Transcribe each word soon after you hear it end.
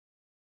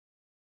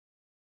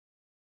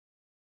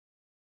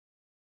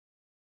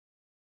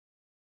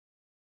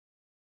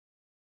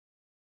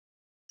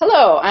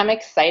Hello, I'm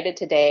excited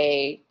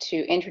today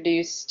to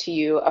introduce to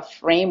you a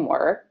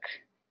framework,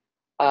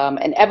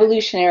 an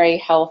evolutionary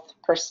health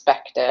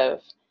perspective.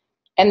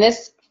 And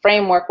this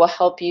framework will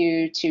help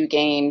you to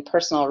gain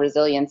personal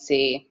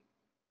resiliency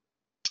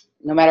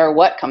no matter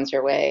what comes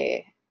your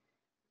way.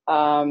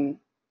 Um,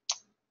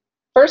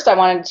 First, I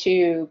wanted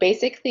to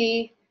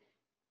basically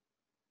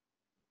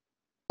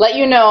let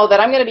you know that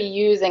I'm going to be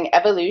using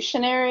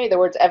evolutionary, the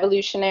words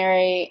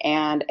evolutionary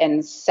and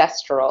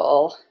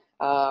ancestral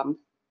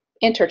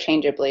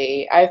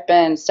interchangeably. I've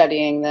been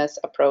studying this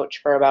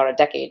approach for about a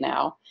decade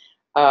now,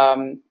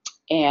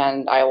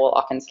 and I will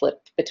often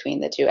slip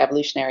between the two,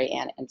 evolutionary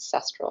and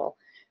ancestral.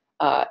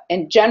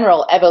 In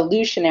general,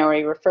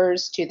 evolutionary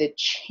refers to the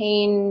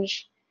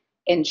change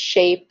in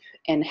shape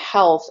and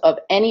health of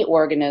any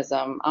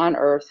organism on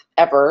Earth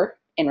ever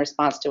in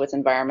response to its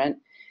environment.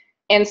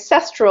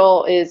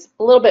 Ancestral is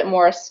a little bit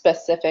more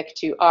specific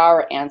to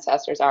our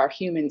ancestors, our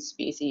human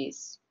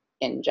species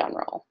in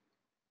general.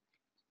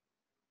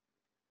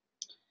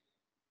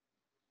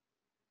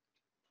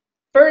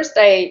 First,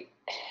 I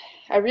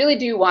really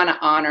do want to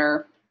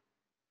honor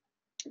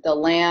the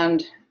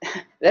land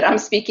that I'm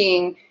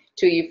speaking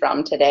to you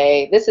from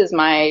today. This is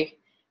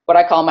what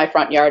I call my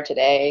front yard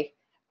today.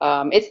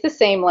 It's the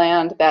same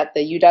land that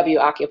the UW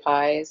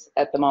occupies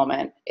at the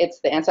moment. It's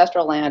the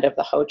ancestral land of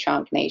the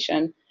Ho-Chunk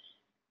Nation.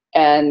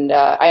 And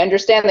I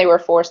understand they were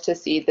forced to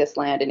cede this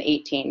land in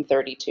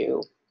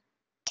 1832.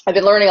 I've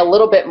been learning a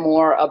little bit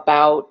more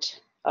about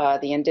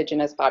the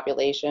indigenous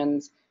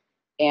populations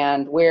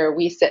and where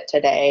we sit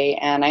today.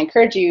 And I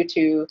encourage you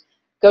to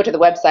go to the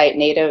website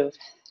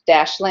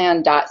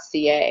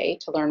native-land.ca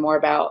to learn more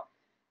about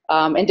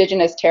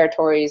indigenous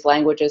territories,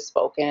 languages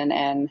spoken,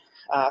 and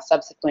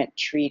subsequent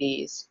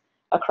treaties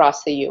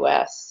across the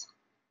US.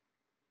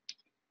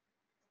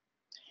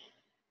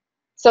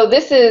 So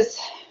this is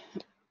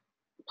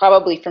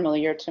probably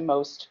familiar to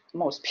most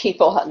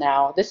people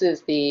now. This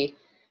is the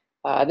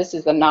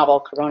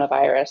novel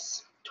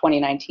coronavirus,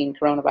 2019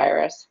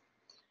 coronavirus.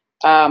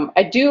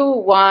 I do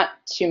want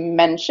to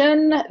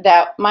mention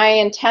that my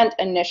intent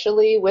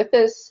initially with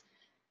this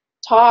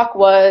talk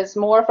was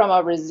more from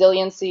a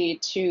resiliency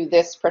to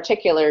this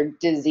particular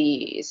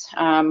disease.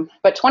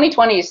 But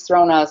 2020 has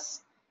thrown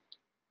us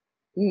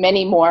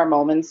many more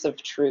moments of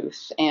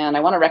truth, and I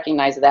want to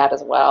recognize that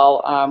as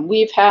well.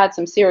 We've had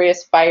some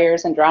serious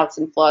fires and droughts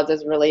and floods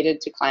as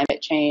related to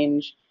climate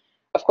change.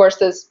 Of course,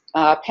 this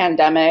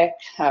pandemic,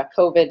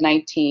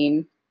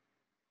 COVID-19,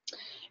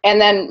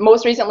 and then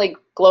most recently,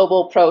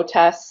 global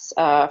protests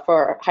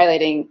for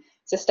highlighting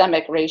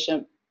systemic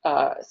racism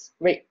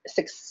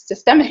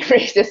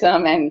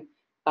and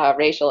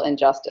racial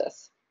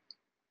injustice.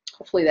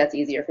 Hopefully that's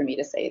easier for me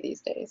to say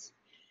these days.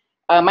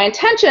 My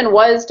intention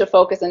was to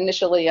focus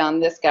initially on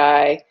this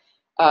guy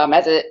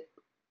as it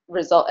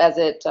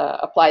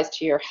applies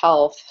to your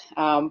health,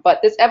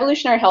 but this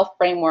evolutionary health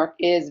framework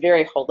is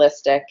very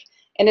holistic,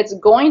 and it's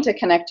going to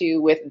connect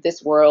you with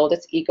this world,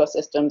 its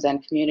ecosystems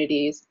and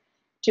communities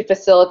to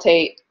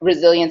facilitate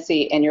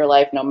resiliency in your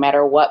life no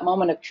matter what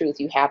moment of truth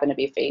you happen to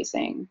be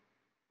facing.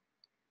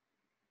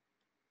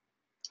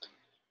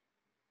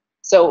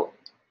 So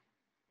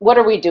what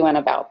are we doing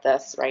about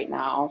this right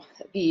now?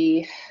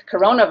 The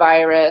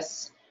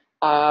coronavirus,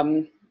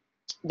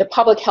 the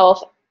public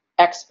health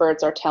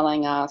experts are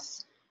telling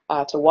us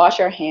to wash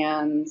our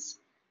hands,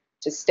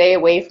 to stay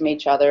away from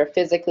each other,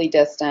 physically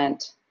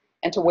distant,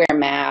 and to wear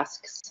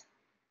masks.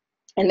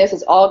 And this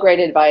is all great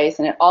advice,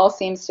 and it all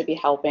seems to be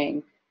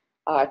helping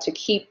to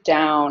keep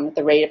down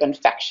the rate of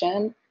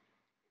infection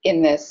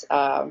in this,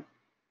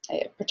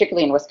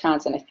 particularly in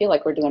Wisconsin. I feel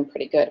like we're doing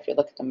pretty good if you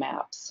look at the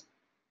maps.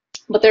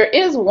 But there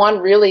is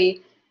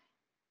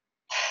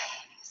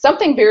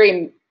something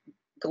very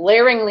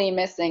glaringly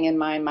missing in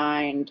my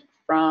mind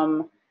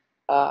from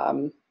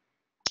the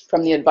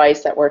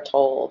advice that we're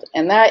told,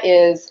 and that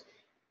is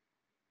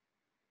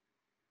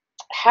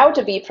how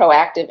to be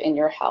proactive in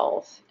your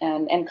health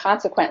and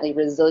consequently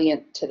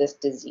resilient to this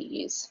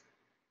disease.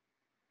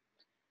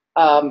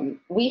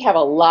 We have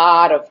a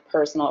lot of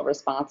personal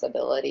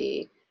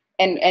responsibility,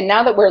 and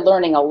now that we're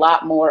learning a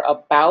lot more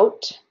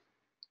about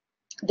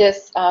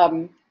this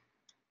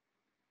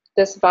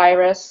this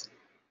virus,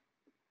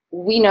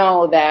 we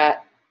know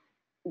that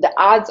the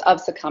odds of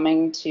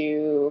succumbing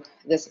to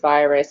this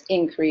virus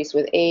increase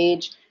with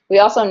age. We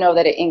also know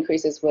that it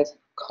increases with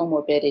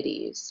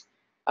comorbidities,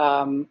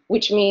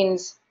 which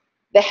means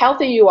the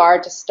healthier you are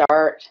to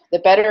start, the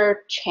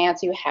better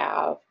chance you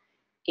have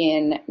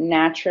in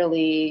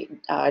naturally,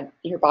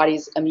 your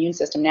body's immune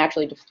system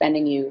naturally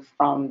defending you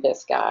from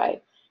this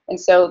guy. And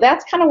so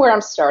that's kind of where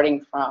I'm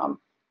starting from.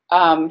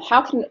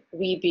 How can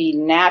we be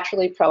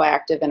naturally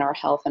proactive in our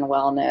health and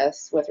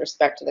wellness with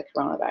respect to the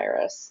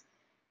coronavirus?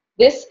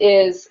 This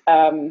is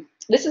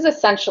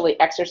essentially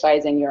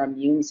exercising your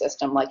immune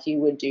system like you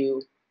would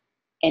do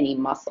any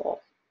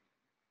muscle.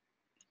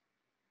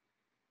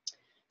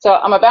 So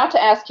I'm about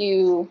to ask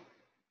you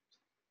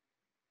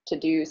to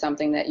do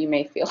something that you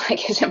may feel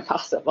like is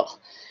impossible.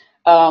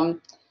 For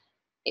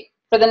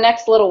the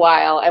next little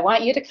while, I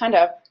want you to kind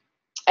of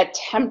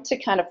attempt to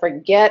kind of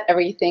forget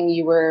everything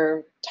you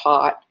were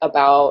taught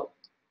about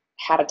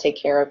how to take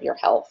care of your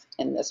health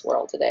in this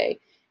world today.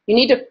 You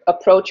need to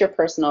approach your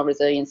personal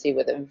resiliency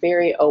with a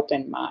very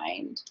open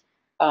mind.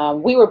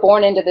 We were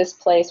born into this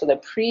place with a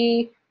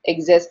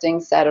pre-existing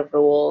set of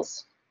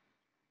rules.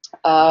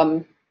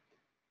 And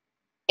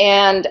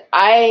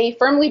I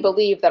firmly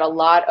believe that a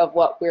lot of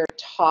what we're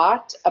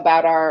taught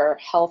about our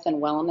health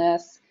and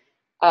wellness,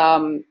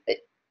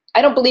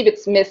 I don't believe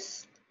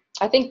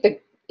I think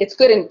it's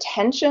good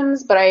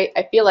intentions, but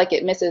I feel like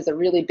it misses a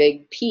really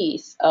big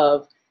piece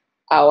of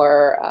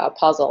our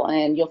puzzle.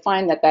 And you'll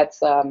find that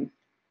that's an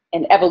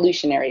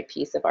evolutionary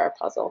piece of our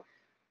puzzle.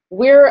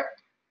 We're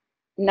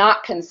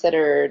not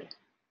considered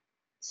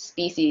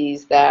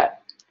species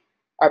that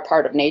are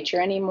part of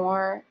nature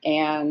anymore,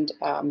 and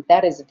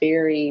that is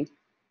very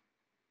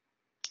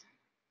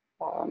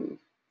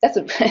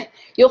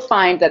you'll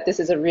find that this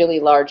is a really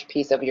large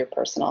piece of your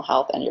personal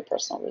health and your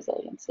personal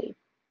resiliency.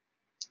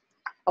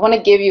 I want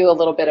to give you a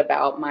little bit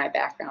about my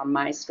background,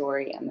 my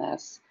story in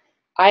this.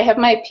 I have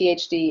my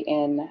PhD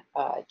in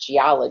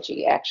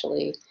geology,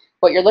 actually.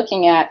 What you're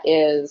looking at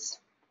is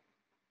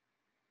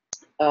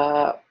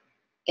an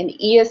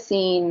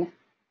Eocene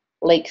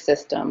lake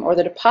system, or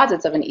the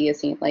deposits of an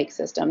Eocene lake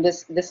system.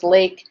 This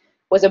lake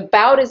was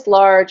about as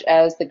large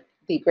as the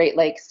Great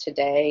Lakes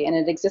today, and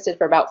it existed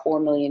for about 4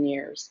 million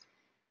years.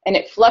 And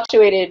it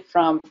fluctuated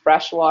from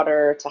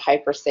freshwater to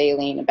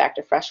hypersaline and back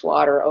to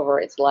freshwater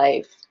over its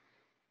life.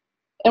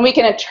 And we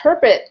can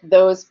interpret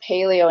those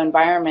paleo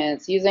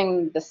environments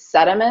using the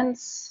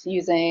sediments,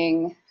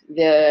 using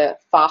the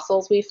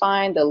fossils we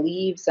find, the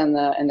leaves and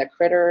the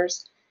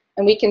critters.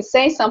 And we can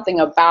say something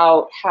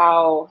about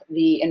how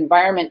the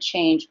environment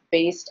changed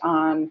based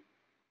on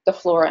the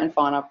flora and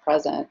fauna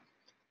present.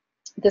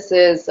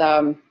 These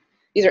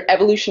are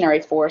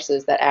evolutionary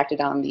forces that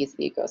acted on these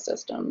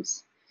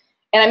ecosystems.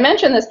 And I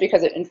mention this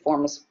because it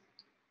informs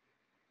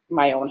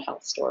my own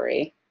health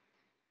story.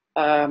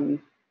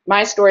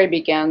 My story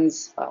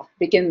begins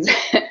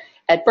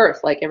at birth,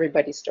 like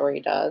everybody's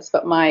story does.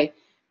 But my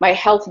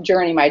health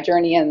journey, my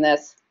journey in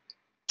this,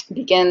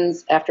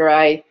 begins after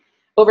I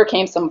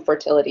overcame some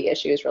fertility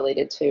issues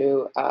related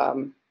to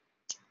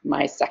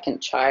my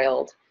second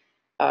child.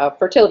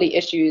 Fertility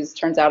issues,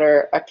 turns out,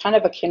 are kind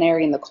of a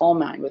canary in the coal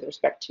mine with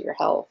respect to your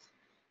health,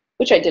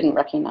 which I didn't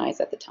recognize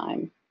at the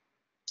time.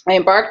 I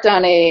embarked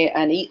on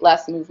an Eat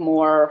Less, Move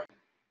More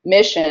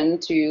mission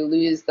to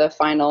lose the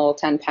final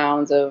 10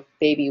 pounds of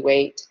baby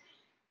weight.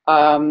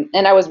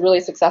 And I was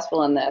really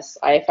successful in this.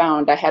 I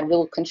found I had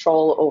real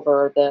control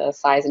over the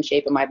size and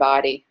shape of my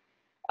body.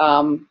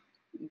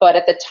 But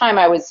at the time,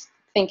 I was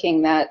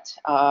thinking that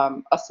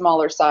a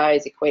smaller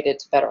size equated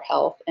to better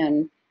health.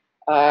 And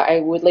I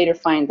would later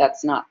find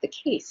that's not the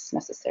case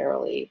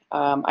necessarily.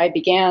 I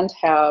began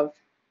to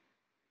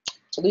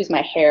lose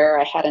my hair.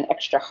 I had an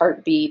extra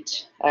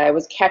heartbeat. I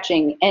was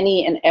catching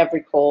any and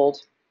every cold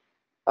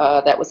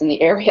that was in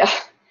the area.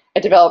 I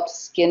developed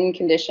skin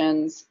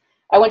conditions.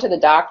 I went to the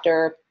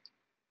doctor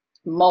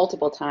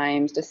multiple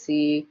times to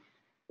see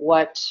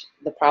what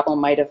the problem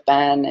might have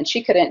been, and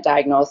she couldn't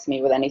diagnose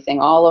me with anything.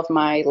 All of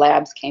my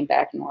labs came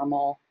back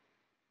normal.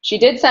 She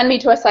did send me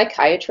to a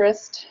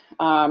psychiatrist.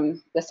 The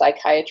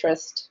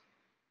psychiatrist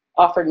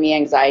offered me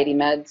anxiety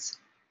meds.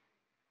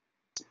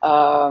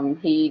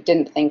 He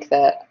didn't think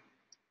that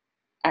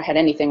I had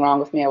anything wrong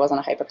with me. I wasn't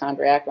a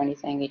hypochondriac or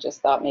anything. He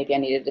just thought maybe I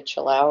needed to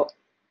chill out.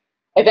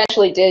 I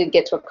eventually did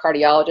get to a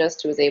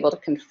cardiologist who was able to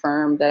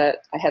confirm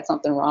that I had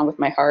something wrong with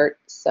my heart,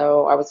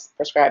 so I was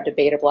prescribed a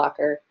beta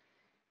blocker.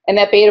 And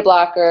that beta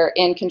blocker,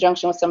 in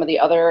conjunction with some of the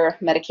other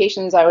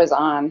medications I was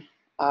on,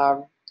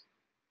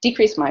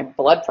 decreased my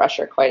blood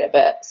pressure quite a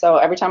bit. So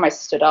every time I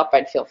stood up,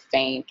 I'd feel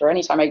faint, or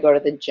anytime I go to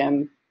the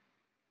gym,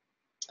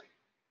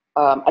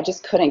 I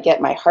just couldn't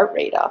get my heart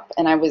rate up.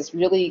 And I was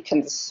really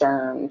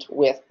concerned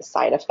with the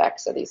side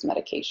effects of these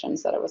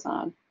medications that I was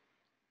on.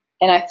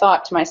 And I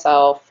thought to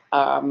myself,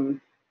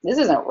 this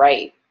isn't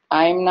right.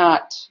 I'm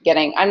not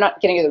getting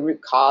to the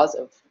root cause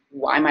of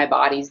why my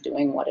body's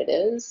doing what it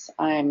is.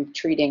 I'm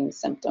treating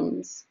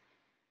symptoms.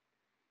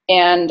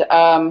 And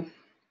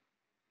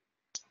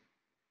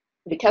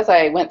because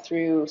I went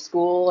through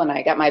school and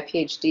I got my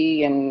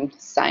PhD in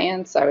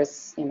science, I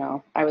was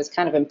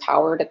kind of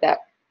empowered at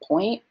that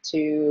point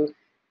to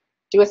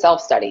do a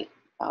self-study.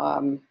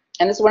 And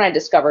this is when I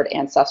discovered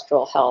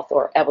ancestral health,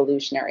 or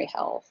evolutionary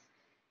health.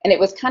 And it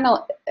was kind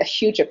of a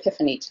huge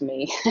epiphany to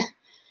me.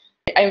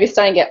 I've been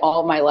studying it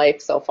all my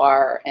life so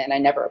far, and I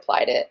never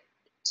applied it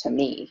to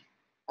me,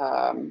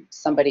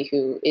 somebody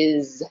who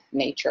is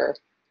nature.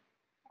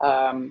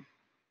 And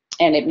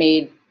it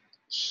made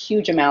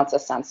huge amounts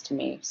of sense to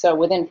me. So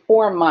within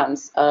 4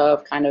 months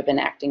of kind of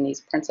enacting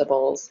these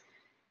principles,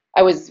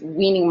 I was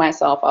weaning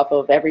myself up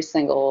of every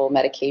single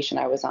medication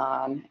I was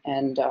on,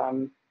 and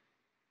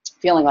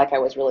feeling like I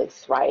was really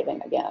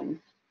thriving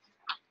again.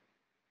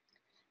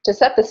 To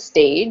set the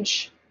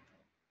stage,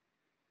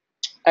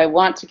 I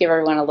want to give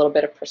everyone a little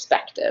bit of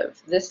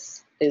perspective.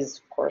 This is,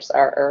 of course,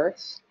 our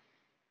Earth.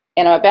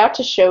 And I'm about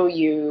to show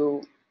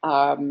you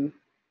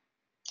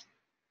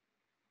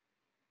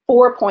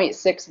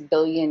 4.6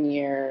 billion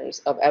years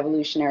of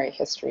evolutionary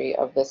history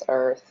of this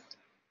Earth,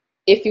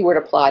 if you were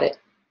to plot it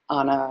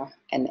on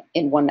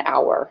in 1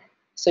 hour.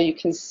 So you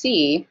can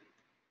see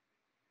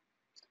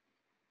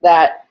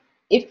that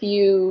if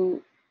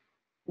you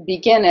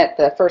begin at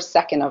the first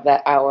second of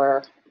that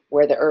hour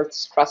where the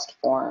Earth's crust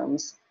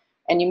forms,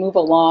 and you move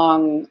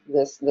along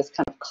this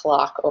kind of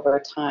clock over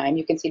time,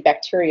 you can see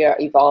bacteria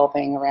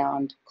evolving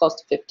around close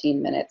to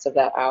 15 minutes of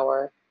that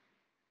hour.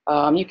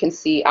 You can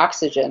see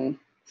oxygen,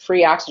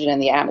 free oxygen in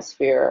the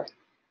atmosphere.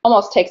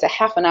 Almost takes a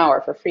half an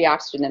hour for free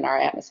oxygen in our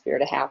atmosphere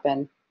to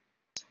happen.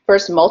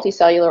 First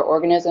multicellular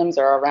organisms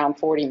are around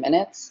 40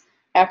 minutes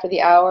after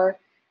the hour.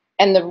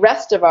 And the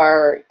rest of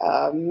our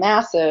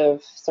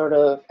massive sort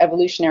of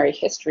evolutionary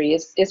history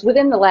is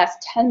within the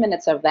last 10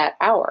 minutes of that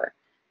hour.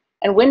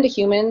 And when do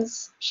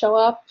humans show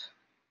up?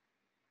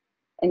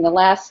 In the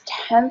last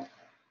 10th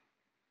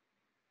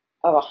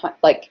of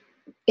like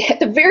at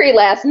the very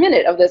last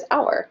minute of this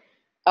hour.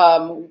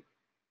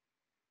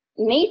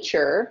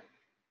 Nature,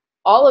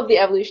 all of the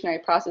evolutionary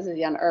processes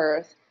on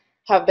Earth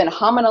have been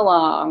humming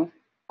along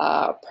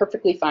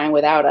perfectly fine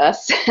without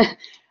us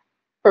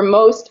for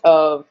most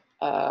of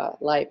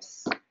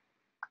life's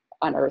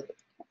on Earth,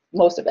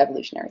 most of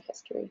evolutionary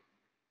history.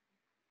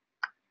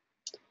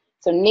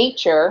 So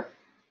nature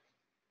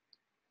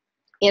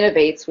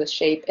innovates with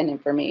shape and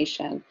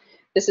information.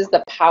 This is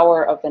the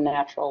power of the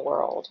natural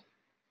world.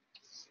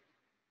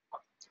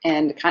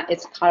 And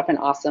it's kind of an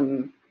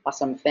awesome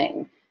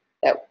thing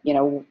that, you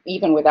know,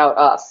 even without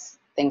us,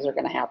 things are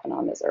going to happen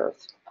on this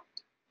Earth.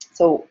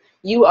 So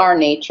you are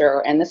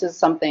nature, and this is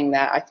something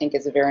that I think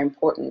is a very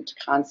important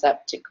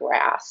concept to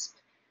grasp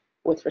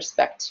with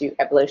respect to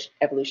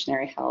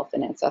evolutionary health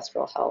and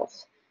ancestral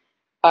health.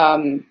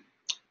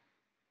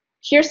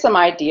 Here's some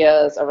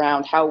ideas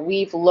around how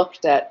we've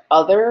looked at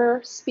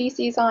other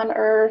species on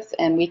Earth,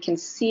 and we can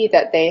see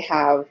that they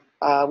have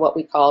what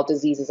we call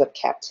diseases of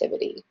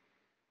captivity.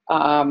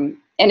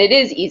 And it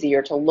is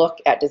easier to look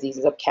at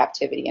diseases of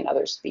captivity in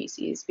other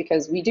species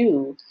because we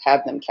do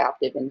have them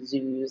captive in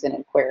zoos and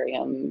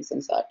aquariums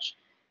and such.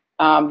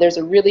 There's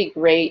a really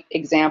great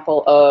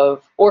example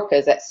of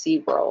orcas at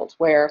SeaWorld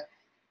where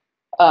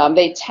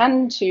they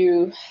tend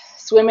to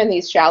swim in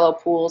these shallow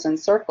pools in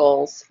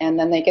circles, and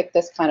then they get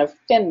this kind of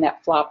fin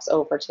that flops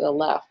over to the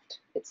left.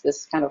 It's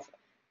this kind of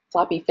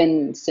floppy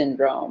fin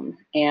syndrome.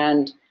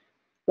 And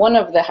one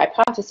of the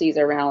hypotheses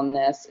around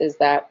this is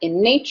that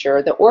in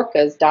nature, the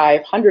orcas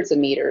dive hundreds of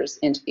meters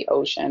into the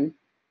ocean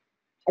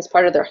as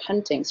part of their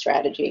hunting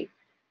strategy.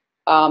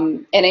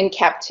 And in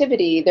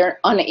captivity, they're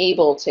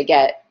unable to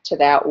get to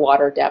that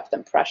water depth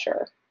and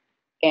pressure.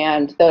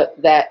 And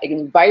that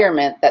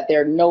environment that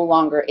they're no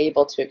longer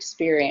able to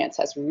experience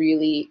has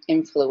really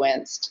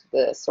influenced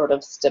the sort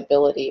of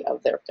stability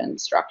of their fin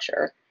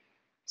structure.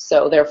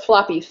 So their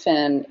floppy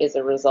fin is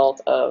a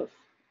result of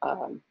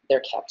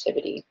their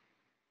captivity.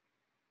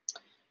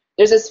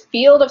 There's this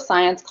field of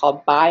science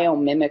called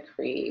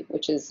biomimicry,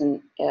 which is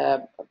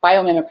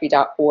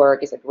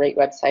biomimicry.org is a great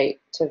website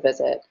to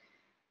visit.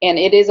 And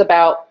it is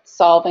about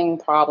solving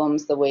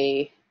problems the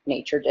way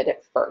nature did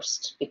it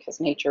first,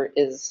 because nature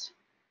is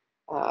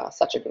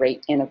such a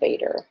great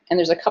innovator. And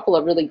there's a couple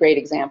of really great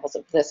examples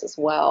of this as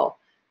well.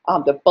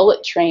 The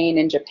bullet train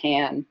in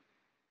Japan,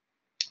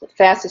 the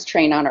fastest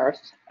train on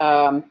Earth,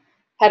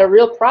 had a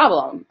real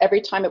problem.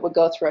 Every time it would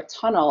go through a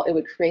tunnel, it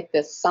would create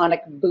this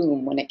sonic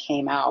boom when it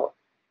came out.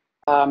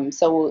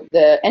 So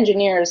the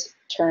engineers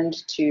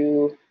turned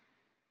to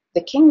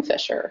the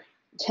kingfisher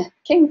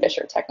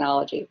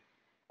technology.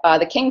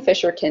 The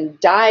kingfisher can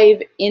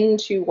dive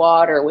into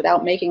water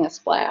without making a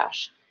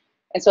splash.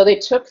 And so they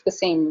took the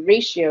same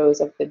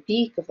ratios of the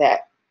beak of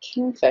that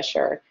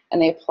kingfisher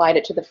and they applied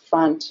it to the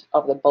front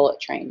of the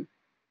bullet train.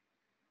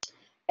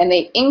 And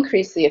they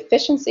increased the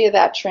efficiency of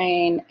that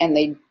train, and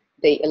they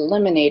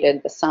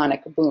eliminated the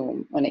sonic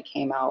boom when it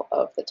came out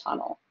of the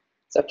tunnel.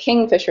 So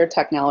kingfisher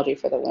technology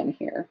for the win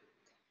here.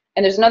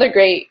 And there's another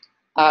great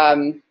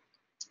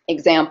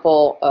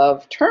example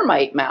of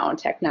termite mound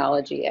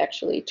technology,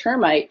 actually.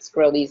 Termites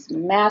grow these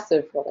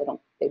massive,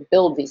 they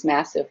build these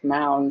massive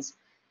mounds,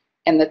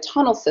 and the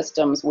tunnel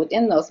systems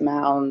within those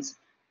mounds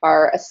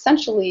are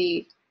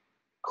essentially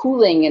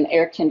cooling and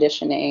air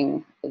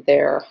conditioning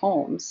their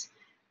homes.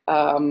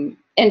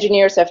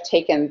 Engineers have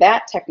taken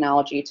that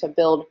technology to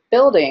build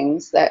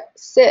buildings that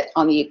sit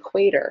on the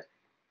equator,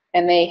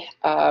 and they,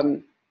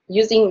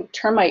 using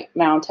termite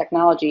mound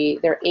technology,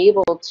 they're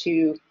able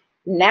to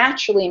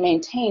naturally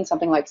maintain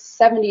something like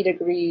 70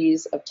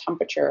 degrees of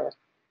temperature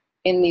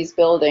in these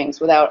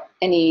buildings without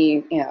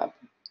any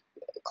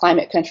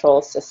climate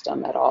control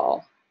system at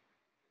all.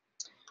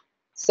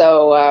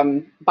 So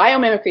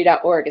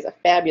biomimicry.org is a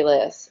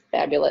fabulous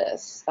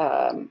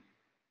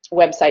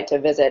website to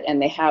visit,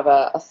 and they have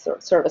a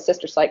sort of a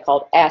sister site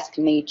called Ask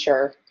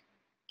Nature,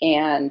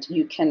 and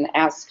you can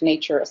ask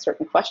nature a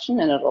certain question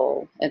and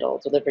it'll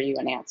deliver you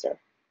an answer.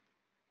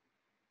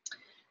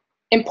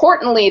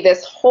 Importantly,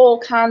 this whole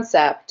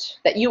concept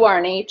that you are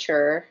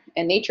nature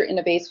and nature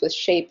innovates with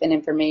shape and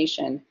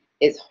information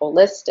is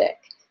holistic.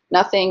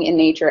 Nothing in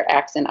nature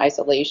acts in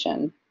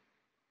isolation.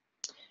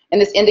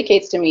 And this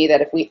indicates to me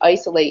that if we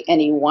isolate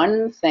any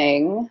one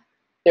thing,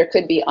 there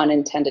could be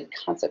unintended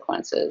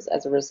consequences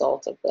as a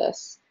result of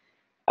this.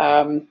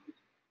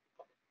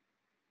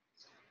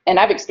 And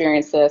I've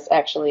experienced this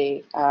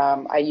actually.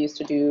 I used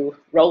to do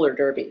roller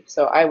derby.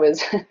 So I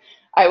was,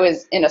 I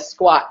was in a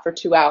squat for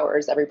 2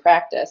 hours every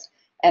practice,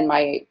 and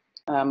my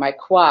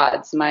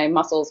quads, my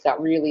muscles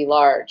got really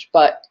large,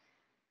 but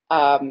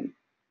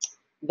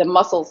the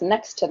muscles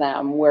next to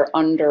them were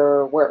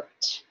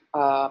underworked.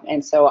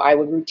 And so I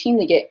would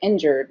routinely get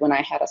injured when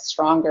I had a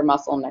stronger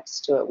muscle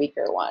next to a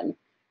weaker one.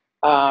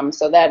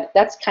 So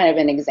that's kind of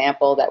an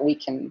example that we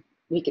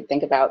could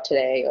think about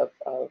today of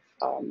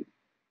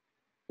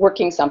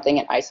working something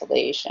in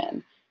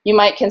isolation. You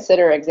might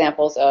consider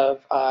examples of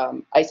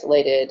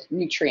isolated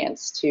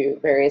nutrients to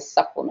various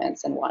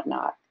supplements and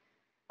whatnot.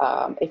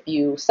 If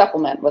you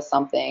supplement with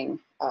something,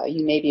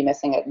 you may be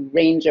missing a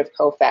range of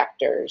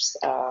cofactors,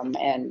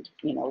 and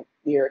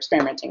you're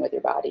experimenting with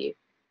your body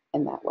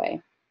in that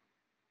way.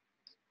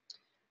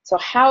 So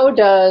how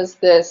does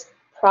this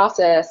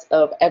process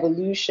of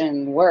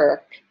evolution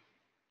work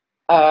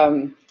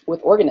with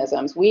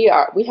organisms? We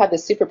have the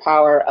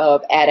superpower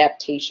of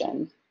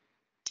adaptation.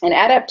 And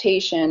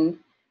adaptation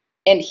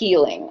and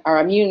healing,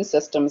 our immune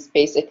systems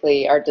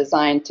basically are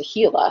designed to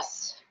heal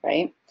us,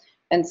 right?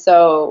 And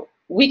so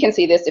we can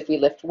see this: if we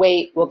lift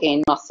weight, we'll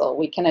gain muscle.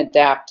 We can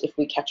adapt. If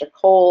we catch a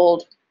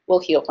cold, we'll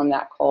heal from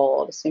that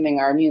cold, assuming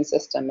our immune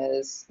system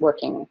is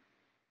working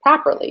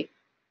properly.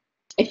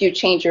 If you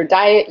change your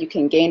diet, you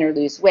can gain or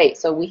lose weight.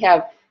 So we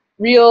have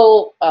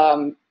real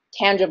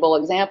tangible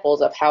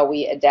examples of how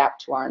we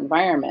adapt to our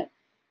environment.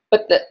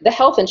 But the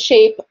health and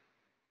shape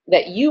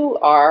that you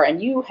are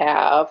and you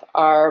have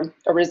are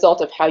a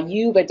result of how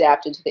you've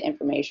adapted to the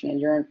information in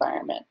your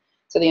environment.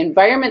 So the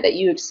environment that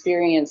you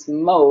experience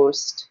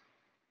most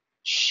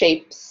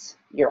shapes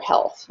your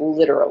health,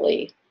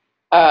 literally.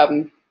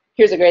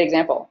 Here's a great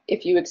example.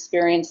 If you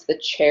experience the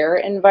chair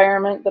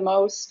environment the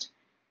most,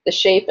 the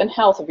shape and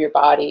health of your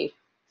body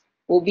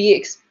will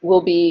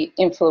be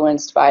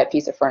influenced by a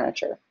piece of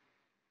furniture.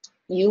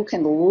 You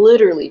can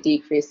literally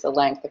decrease the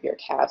length of your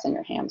calves and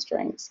your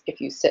hamstrings if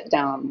you sit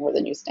down more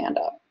than you stand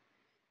up,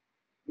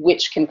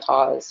 which can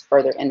cause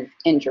further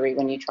injury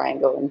when you try and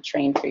go and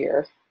train for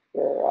your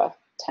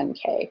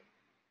 10K.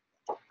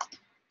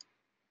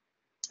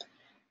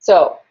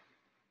 So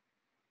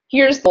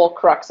here's the whole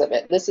crux of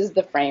it. This is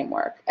the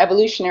framework.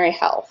 Evolutionary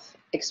health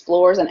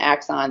explores and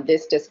acts on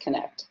this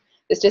disconnect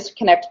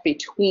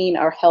between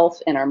our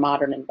health and our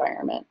modern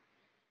environment.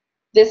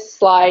 This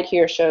slide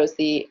here shows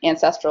the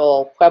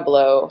ancestral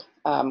Pueblo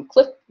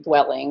cliff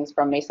dwellings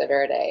from Mesa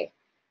Verde.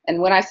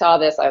 And when I saw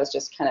this, I was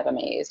just kind of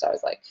amazed. I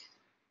was like,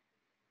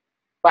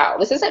 wow,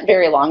 this isn't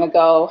very long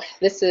ago.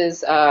 This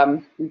is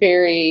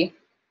very,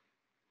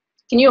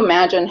 can you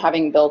imagine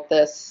having built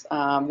this?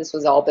 This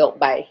was all built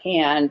by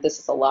hand. This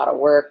is a lot of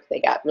work.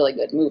 They got really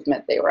good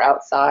movement. They were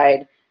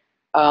outside.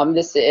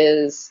 This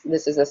is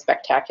a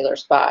spectacular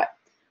spot.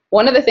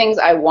 One of the things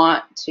I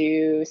want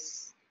to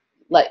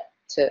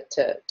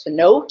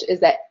note is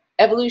that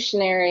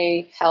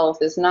evolutionary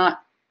health is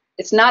not,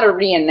 it's not a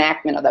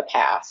reenactment of the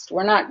past.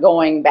 We're not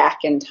going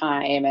back in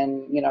time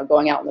and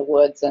going out in the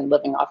woods and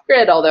living off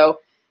grid, although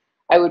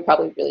I would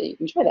probably really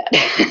enjoy that.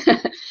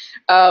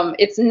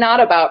 It's not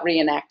about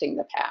reenacting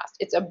the past.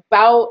 It's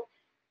about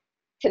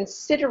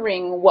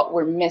considering what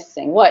we're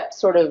missing, what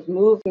sort of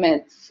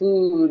movement,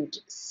 food,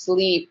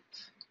 sleep,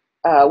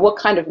 what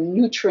kind of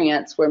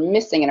nutrients we're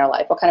missing in our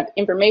life, what kind of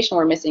information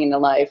we're missing in the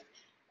life,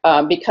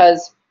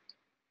 because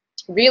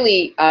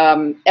really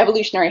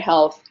evolutionary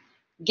health,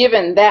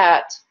 given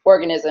that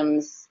an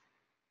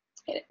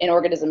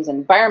organism's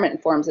environment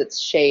informs its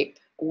shape,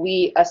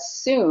 we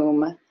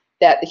assume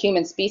that the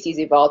human species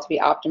evolved to be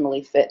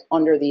optimally fit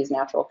under these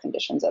natural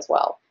conditions as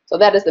well. So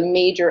that is the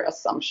major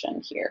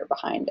assumption here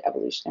behind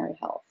evolutionary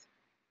health.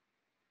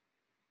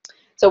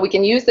 So we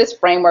can use this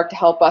framework to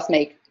help us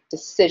make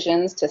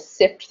decisions, to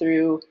sift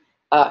through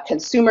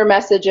consumer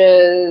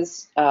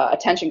messages,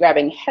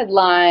 attention-grabbing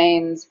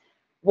headlines,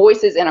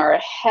 voices in our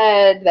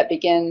head that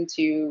begin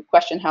to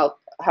question how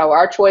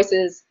our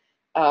choices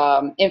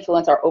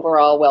influence our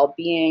overall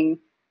well-being.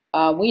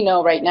 We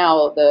know right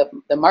now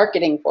the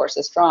marketing force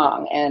is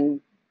strong,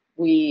 and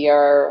we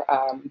are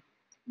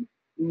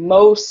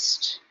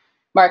most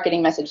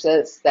marketing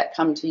messages that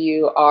come to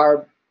you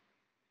are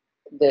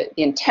the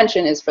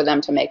intention is for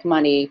them to make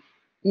money,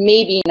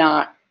 maybe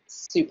not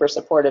super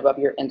supportive of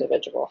your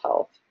individual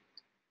health.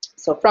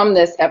 So from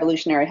this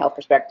evolutionary health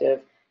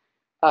perspective,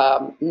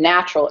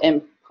 natural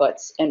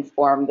inputs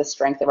inform the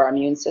strength of our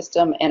immune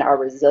system and our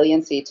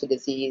resiliency to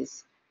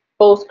disease,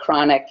 both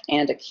chronic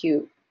and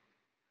acute.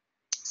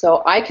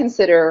 So I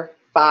consider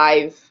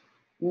 5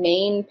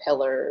 main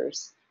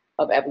pillars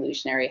of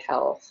evolutionary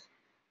health: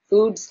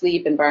 food,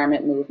 sleep,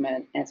 environment,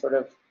 movement, and sort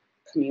of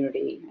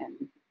community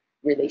and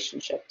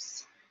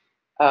relationships.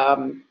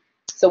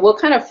 So we'll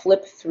kind of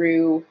flip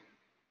through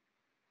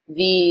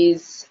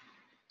these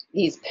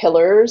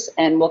pillars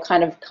and we'll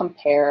kind of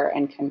compare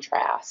and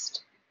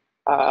contrast.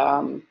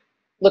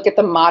 look at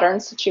the modern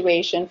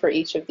situation for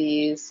each of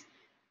these,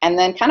 and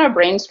then kind of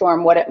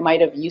brainstorm what it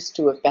might have used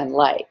to have been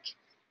like.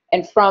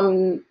 And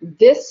from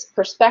this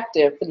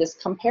perspective, for this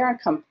compare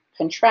and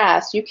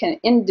contrast, you can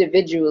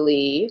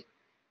individually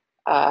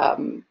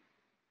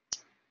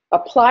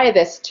apply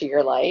this to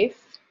your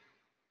life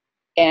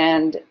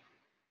and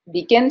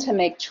begin to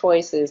make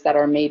choices that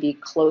are maybe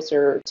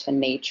closer to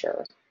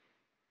nature.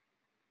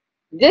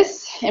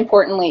 This,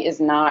 importantly, is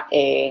not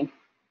a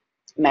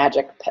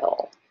magic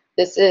pill.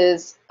 This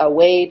is a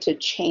way to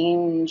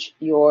change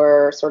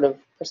your sort of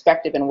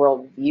perspective and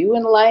worldview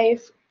in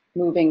life,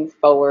 moving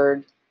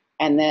forward,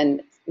 and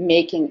then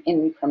making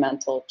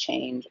incremental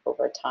change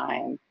over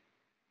time.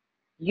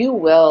 You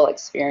will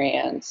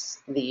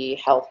experience the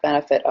health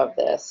benefit of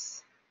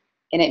this,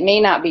 and it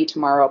may not be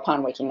tomorrow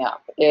upon waking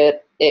up.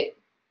 It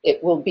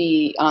will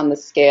be on the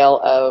scale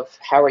of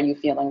how are you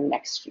feeling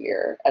next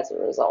year as a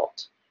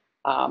result.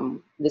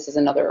 This is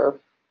another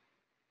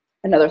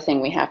thing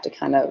we have to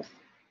kind of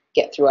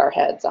get through our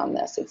heads on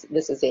this.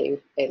 This is a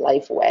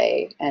life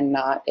way and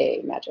not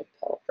a magic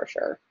pill for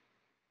sure.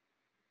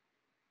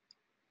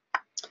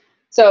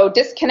 So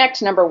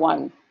disconnect number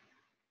one,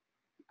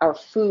 our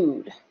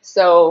food.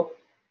 So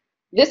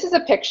this is a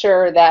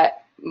picture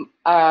that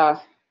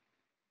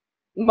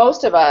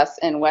most of us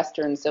in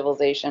Western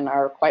civilization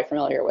are quite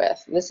familiar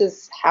with. This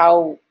is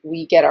how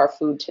we get our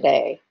food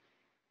today.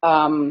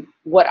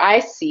 What I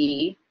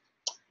see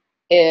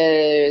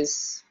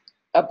is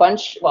a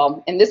bunch,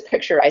 well, in this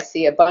picture, I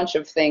see a bunch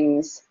of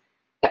things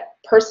that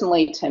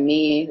personally to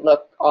me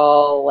look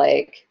all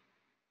like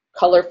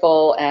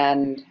colorful,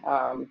 and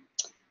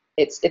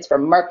it's for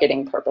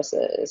marketing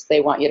purposes.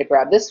 They want you to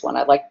grab this one.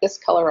 I like this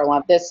color. I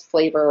want this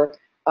flavor.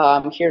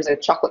 Here's a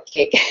chocolate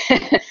cake.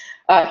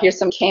 Here's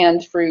some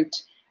canned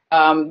fruit.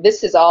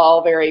 This is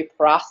all very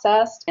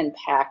processed and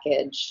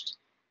packaged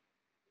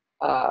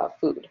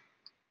food.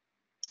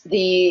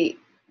 The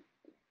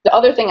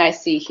other thing I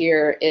see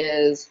here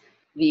is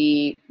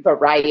the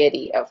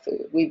variety of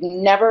food. We've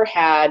never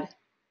had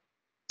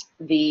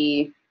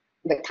the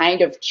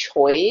kind of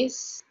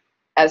choice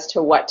as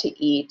to what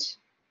to eat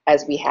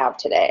as we have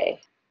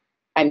today.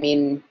 I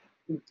mean,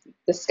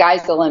 the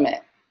sky's the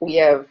limit.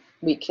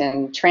 We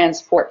can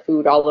transport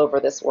food all over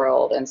this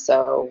world, and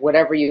so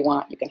whatever you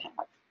want, you can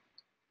have.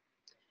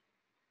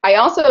 I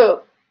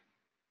also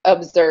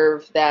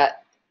observe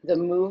that the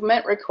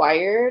movement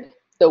required,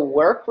 the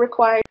work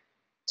required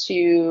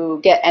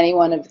to get any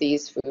one of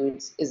these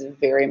foods is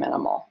very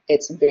minimal.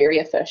 It's very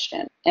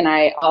efficient. And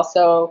I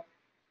also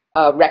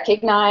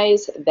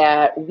recognize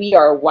that we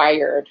are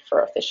wired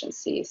for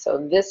efficiency.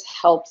 So this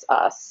helps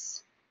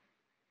us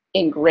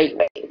in great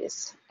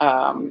ways.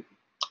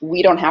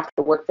 We don't have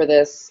to work for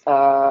this,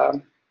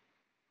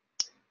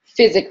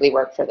 physically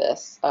work for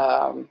this.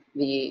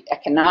 The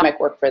economic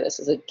work for this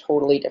is a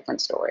totally different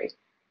story.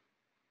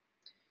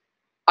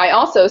 I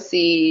also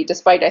see,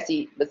 despite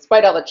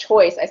all the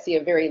choice, I see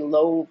a very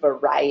low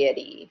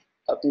variety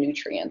of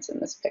nutrients in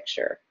this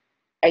picture.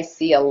 I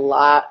see a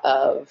lot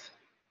of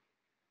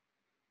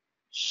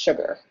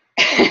sugar,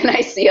 and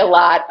I see a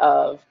lot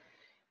of,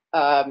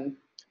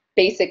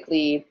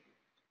 basically,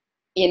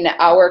 in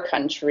our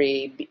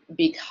country,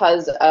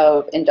 because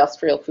of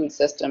industrial food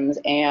systems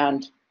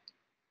and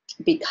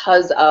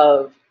because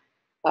of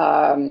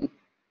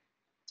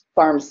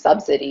farm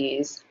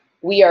subsidies,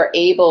 we are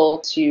able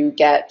to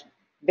get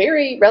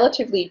very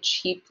relatively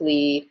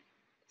cheaply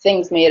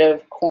things made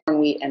of corn,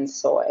 wheat, and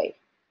soy.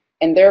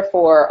 And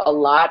therefore, a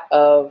lot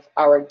of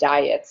our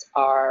diets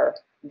are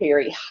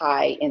very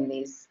high in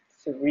these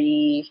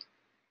three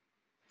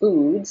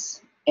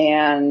foods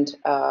and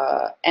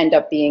end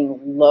up being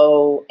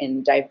low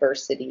in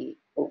diversity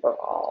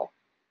overall.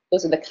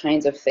 Those are the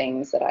kinds of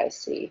things that I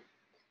see.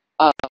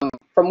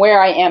 From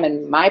where I am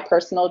in my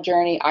personal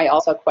journey, I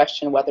also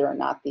question whether or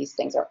not these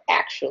things are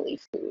actually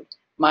food.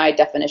 My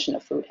definition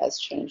of food has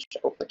changed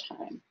over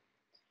time.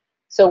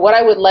 So what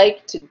I would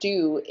like to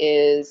do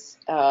is,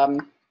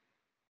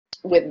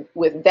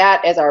 with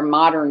that as our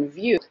modern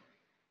view,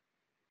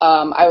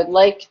 I would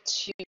like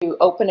to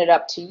open it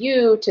up to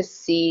you to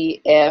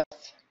see if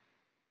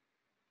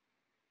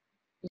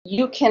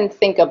you can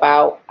think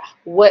about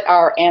what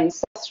our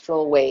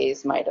ancestral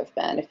ways might have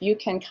been. If you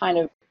can kind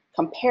of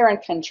compare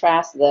and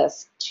contrast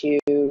this to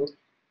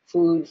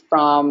food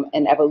from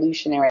an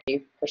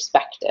evolutionary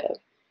perspective.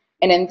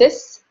 And in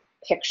this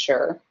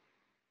picture,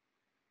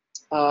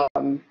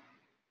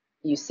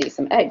 you see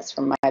some eggs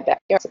from my backyard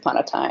once upon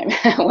a time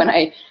when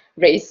I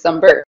raised some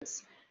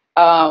birds,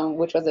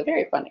 which was a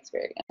very fun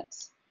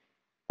experience.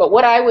 But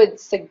what I would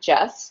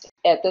suggest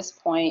at this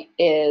point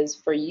is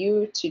for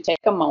you to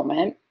take a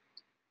moment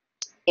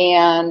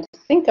and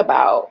think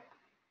about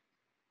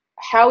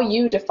how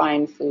you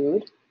define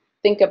food.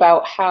 Think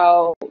about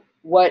how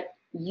what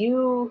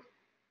you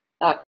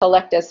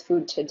collect as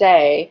food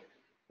today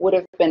would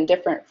have been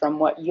different from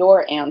what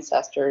your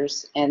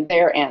ancestors and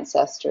their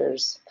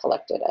ancestors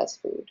collected as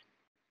food.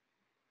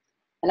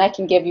 And I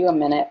can give you a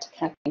minute to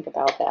kind of think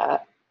about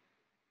that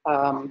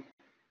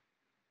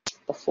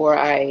before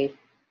I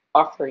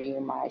offer you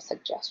my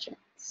suggestions.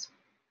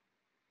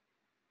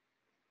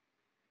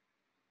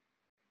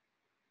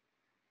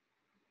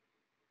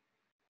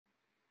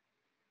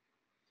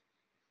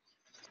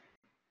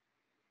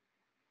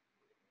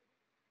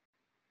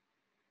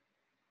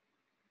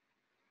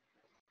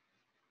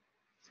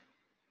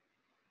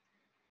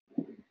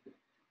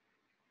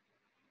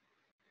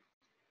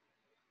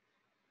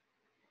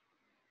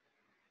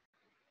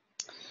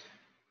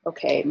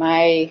 Okay,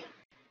 my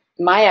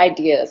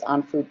ideas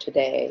on food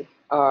today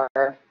are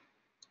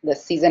the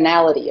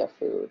seasonality of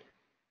food.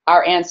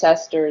 Our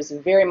ancestors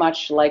very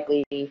much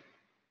likely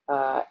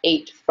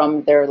ate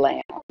from their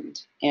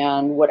land,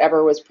 and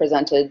whatever was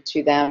presented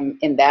to them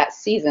in that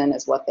season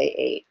is what they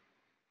ate.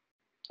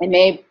 It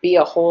may be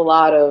a whole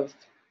lot of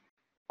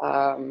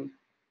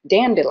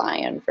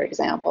dandelion, for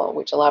example,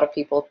 which a lot of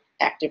people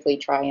actively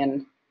try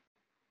and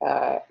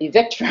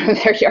evict from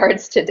their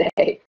yards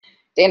today.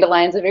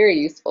 Dandelion's a very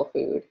useful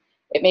food.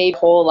 It may be a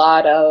whole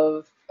lot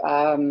of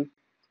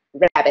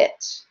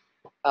rabbit.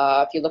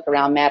 If you look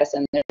around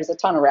Madison, there's a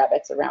ton of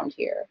rabbits around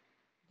here.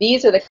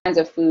 These are the kinds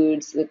of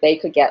foods that they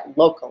could get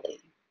locally.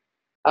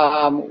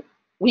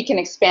 We can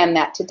expand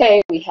that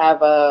today. We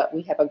have a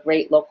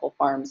great local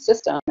farm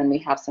system, and we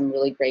have some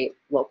really great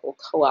local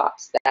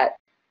co-ops that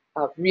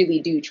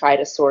really do try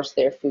to source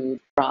their food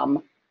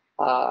from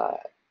a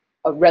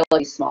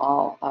relatively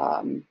small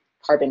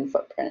carbon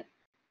footprint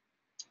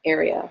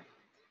area.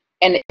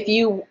 And if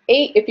you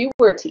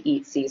were to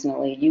eat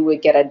seasonally, you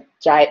would get a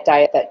diet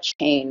that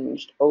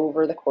changed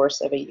over the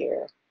course of a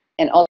year,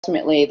 and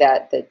ultimately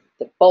that the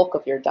bulk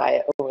of your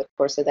diet over the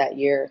course of that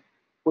year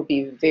would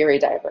be very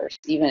diverse,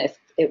 even if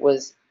it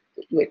was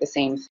you ate the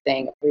same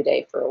thing every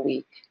day for a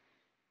week.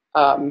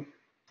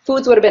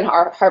 Foods would have been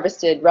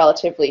harvested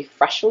relatively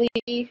freshly.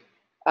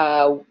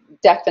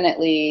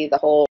 Definitely the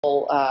whole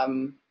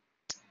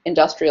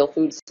industrial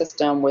food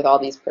system with all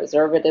these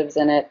preservatives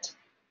in it.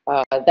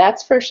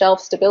 That's for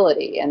shelf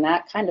stability, and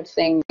that kind of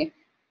thing,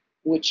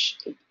 which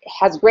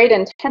has great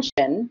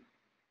intention,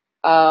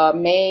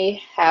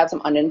 may have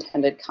some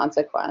unintended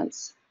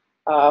consequence.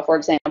 For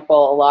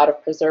example, a lot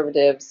of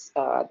preservatives,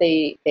 their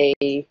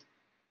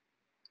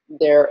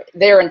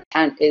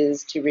intent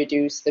is to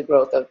reduce the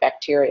growth of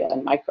bacteria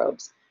and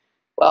microbes.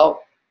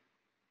 Well,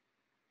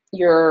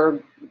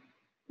 your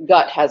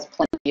gut has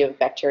plenty of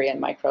bacteria and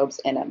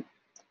microbes in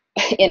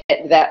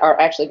it that are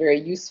actually very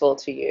useful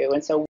to you.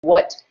 And so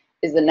what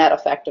is the net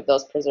effect of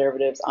those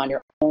preservatives on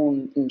your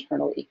own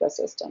internal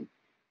ecosystem?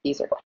 These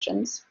are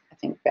questions, I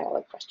think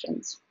valid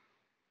questions.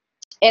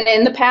 And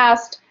in the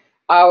past,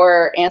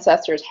 our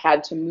ancestors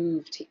had to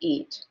move to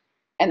eat,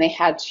 and they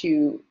had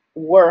to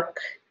work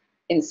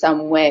in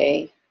some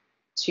way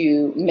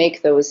to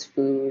make those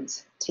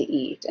foods to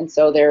eat. And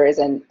so there's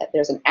an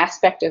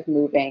aspect of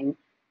moving,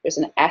 there's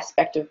an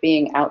aspect of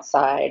being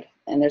outside,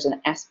 and there's an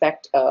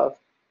aspect of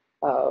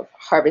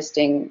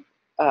harvesting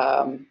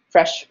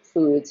fresh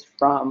foods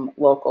from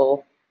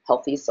local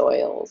healthy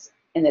soils.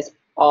 And this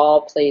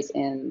all plays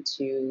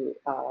into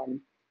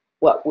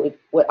what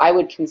I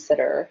would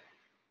consider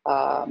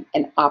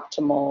an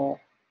optimal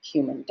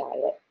human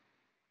diet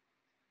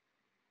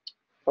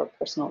for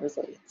personal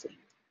resiliency.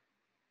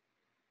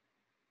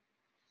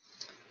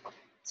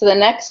 So the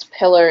next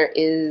pillar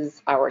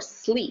is our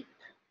sleep.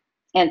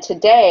 And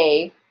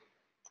today,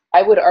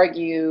 I would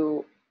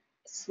argue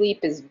sleep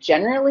is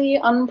generally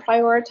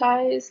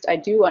unprioritized. I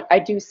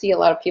do see a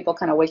lot of people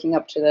kind of waking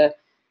up to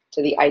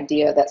the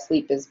idea that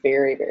sleep is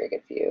very, very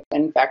good for you.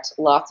 In fact,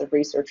 lots of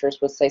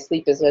researchers would say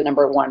sleep is the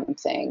 #1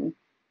 thing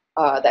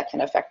that can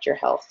affect your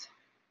health.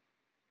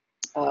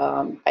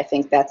 I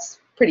think that's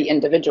pretty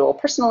individual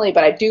personally,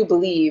 but I do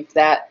believe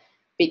that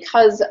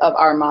because of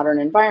our modern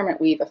environment,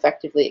 we've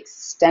effectively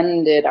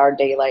extended our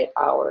daylight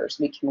hours.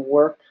 We can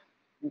work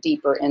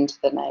deeper into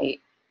the night.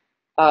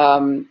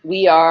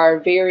 We are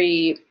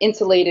very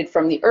insulated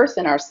from the earth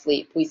in our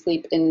sleep. We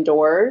sleep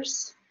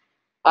indoors,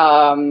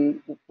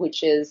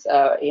 which is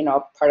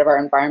part of our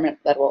environment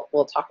that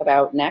we'll talk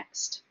about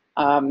next.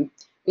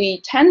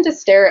 We tend to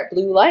stare at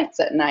blue lights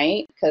at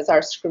night because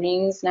our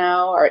screens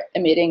now are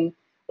emitting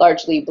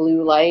largely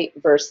blue light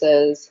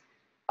versus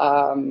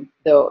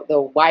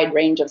the wide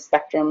range of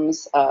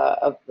spectrums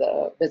of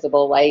the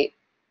visible light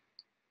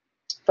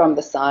from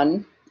the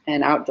sun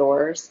and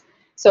outdoors.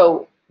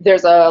 So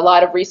there's a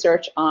lot of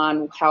research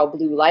on how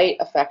blue light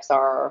affects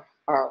our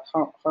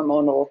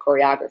hormonal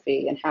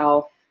choreography and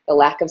how the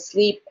lack of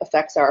sleep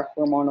affects our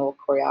hormonal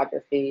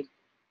choreography.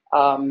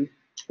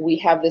 We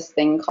have this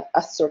thing called a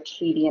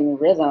circadian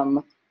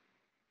rhythm.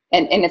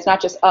 And it's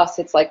not just us,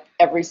 it's like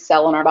every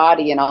cell in our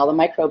body and all the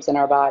microbes in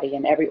our body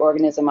and every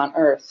organism on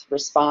Earth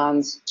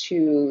responds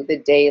to the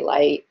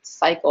daylight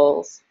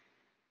cycles.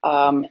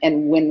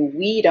 And when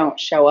we don't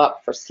show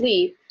up for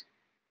sleep,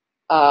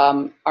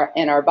 and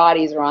our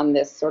bodies are on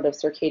this sort of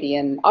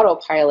circadian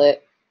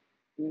autopilot,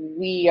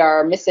 we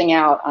are missing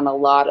out on a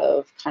lot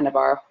of kind of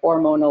our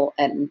hormonal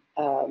and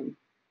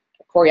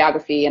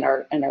choreography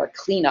and our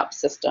cleanup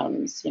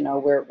systems,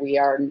 where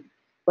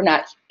we're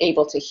not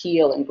able to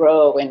heal and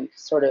grow and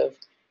sort of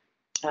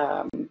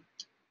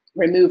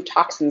remove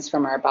toxins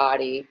from our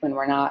body when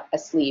we're not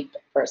asleep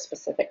for a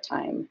specific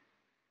time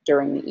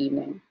during the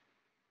evening.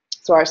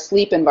 So our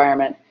sleep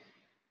environment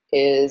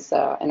is,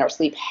 and our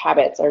sleep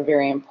habits are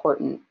very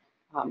important.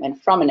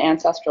 And from an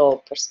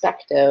ancestral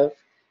perspective,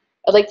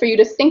 I'd like for you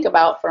to think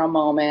about for a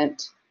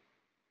moment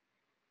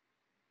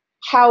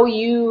how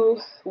you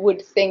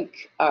would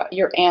think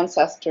your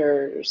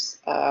ancestors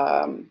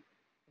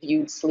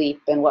viewed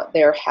sleep and what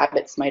their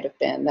habits might have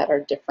been that are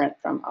different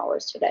from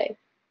ours today.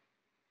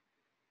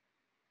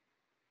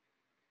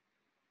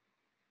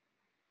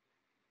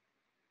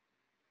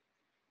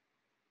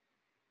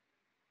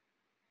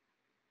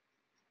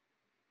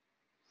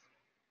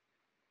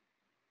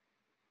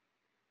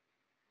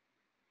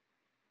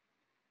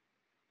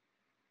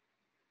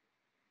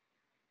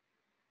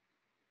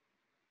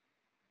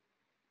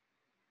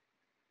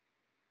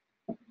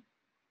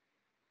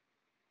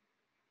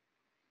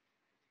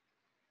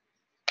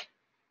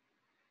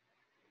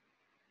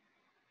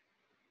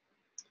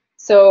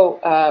 So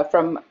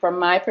from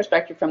my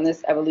perspective, from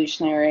this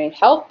evolutionary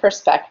health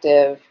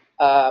perspective,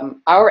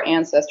 our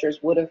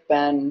ancestors would have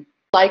been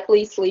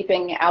likely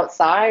sleeping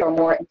outside or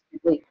more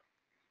intimately,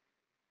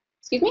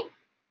 excuse me,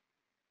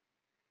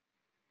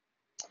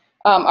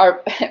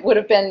 would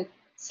have been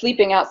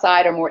sleeping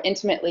outside or more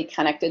intimately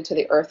connected to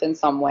the earth in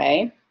some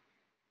way.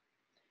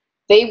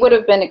 They would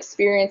have been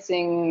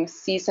experiencing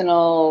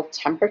seasonal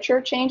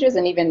temperature changes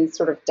and even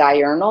sort of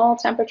diurnal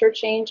temperature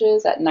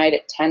changes. At night,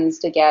 it tends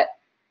to get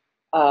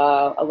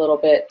a little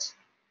bit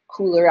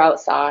cooler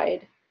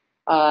outside.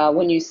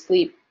 When you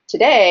sleep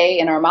today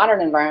in our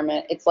modern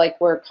environment, it's like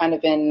we're kind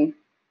of in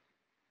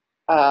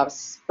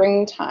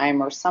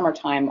springtime or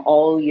summertime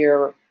all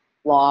year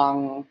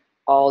long,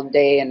 all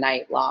day and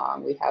night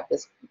long. We have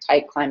this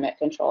tight climate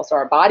control, so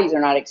our bodies are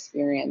not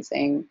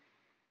experiencing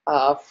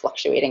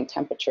fluctuating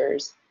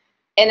temperatures.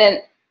 And then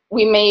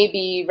we may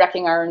be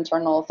wrecking our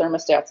internal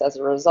thermostats as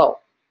a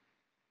result.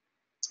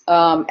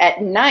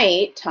 At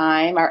night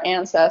time, our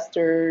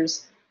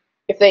ancestors,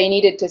 if they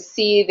needed to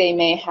see, they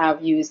may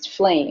have used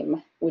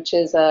flame, which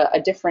is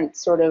a different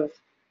sort of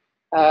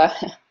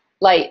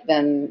light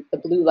than the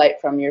blue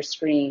light from your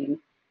screen.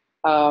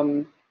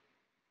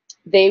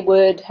 They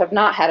would have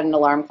not had an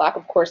alarm clock.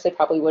 Of course, they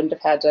probably wouldn't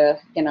have had to,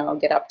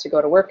 get up to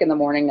go to work in the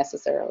morning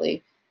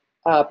necessarily.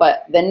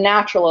 But the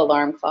natural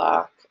alarm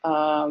clock,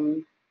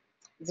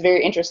 it's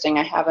very interesting.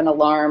 I have an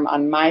alarm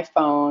on my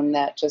phone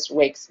that just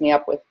wakes me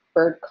up with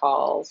bird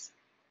calls.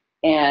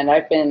 And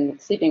I've been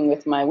sleeping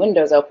with my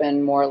windows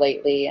open more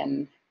lately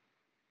and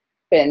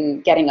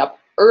been getting up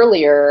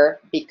earlier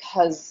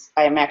because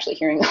I am actually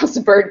hearing those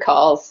bird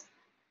calls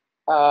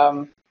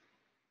out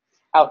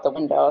the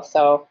window.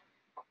 So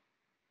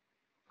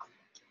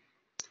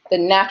the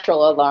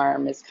natural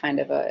alarm is kind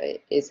of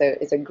is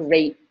a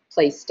great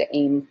place to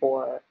aim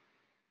for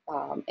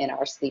in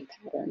our sleep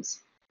patterns.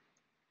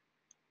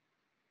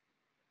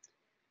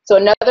 So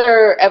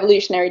another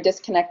evolutionary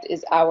disconnect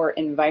is our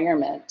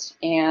environment.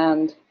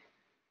 And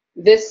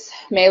this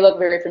may look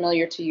very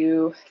familiar to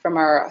you from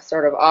our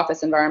sort of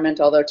office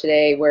environment, although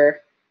today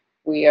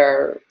we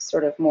are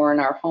sort of more in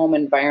our home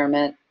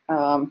environment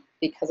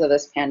because of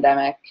this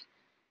pandemic.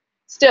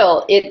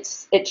 Still,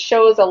 it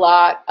shows a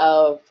lot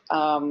of,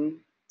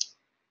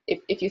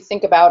 if you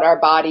think about our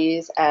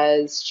bodies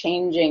as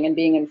changing and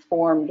being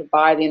informed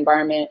by the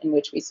environment in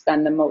which we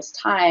spend the most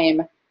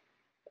time,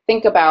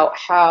 think about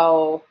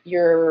how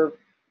the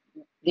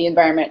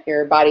environment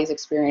your body's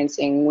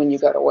experiencing when you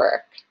go to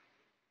work.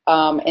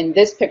 In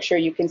this picture,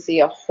 you can see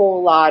a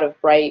whole lot of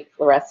bright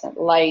fluorescent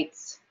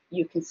lights.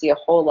 You can see a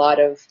whole lot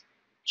of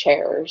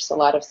chairs, a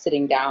lot of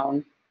sitting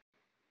down.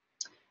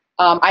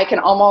 I can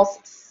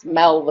almost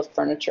smell the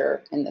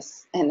furniture in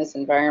this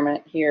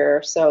environment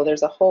here. So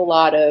there's a whole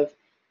lot of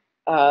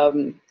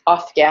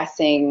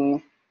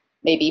off-gassing,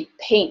 maybe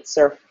paints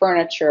or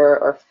furniture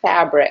or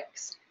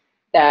fabrics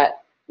that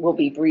we'll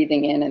be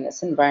breathing in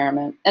this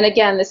environment. And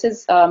again, this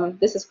is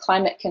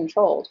climate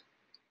controlled.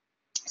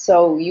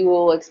 So you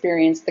will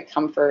experience the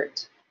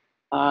comfort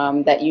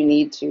that you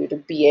need to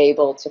be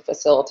able to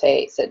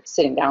facilitate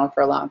sitting down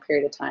for a long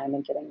period of time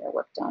and getting your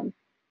work done.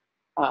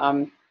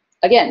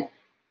 Again,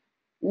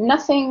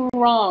 nothing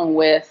wrong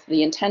with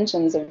the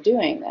intentions of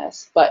doing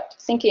this, but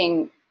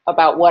thinking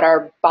about what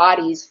our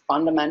bodies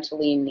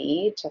fundamentally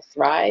need to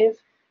thrive,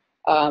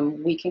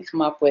 we can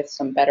come up with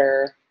some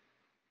better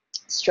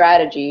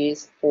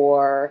strategies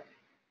for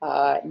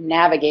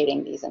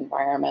navigating these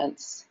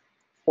environments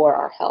for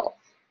our health.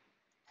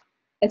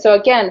 And so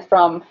again,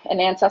 from an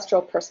ancestral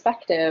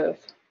perspective,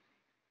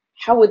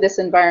 how would this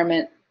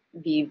environment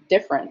be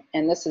different?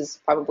 And this is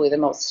probably the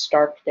most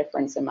stark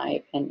difference in my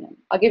opinion.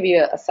 I'll give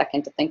you a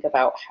second to think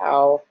about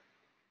how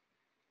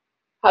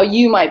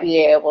you might be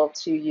able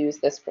to use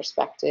this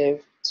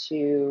perspective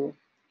to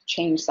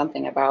change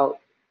something about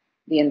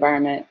the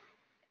environment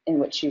in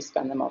which you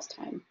spend the most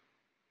time.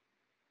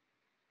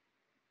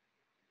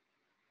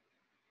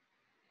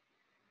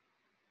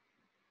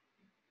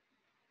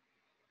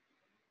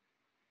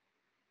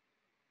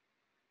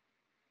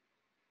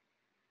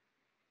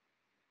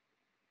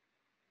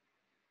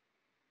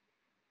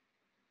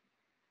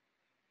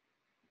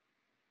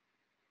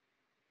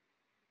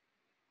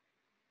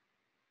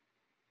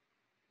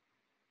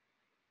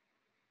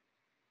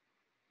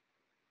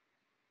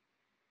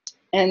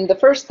 And the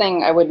first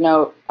thing I would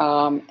note,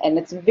 and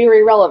it's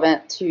very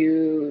relevant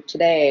to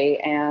today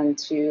and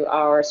to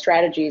our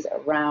strategies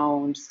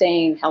around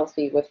staying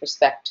healthy with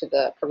respect to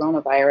the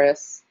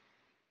coronavirus,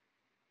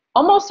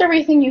 almost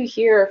everything you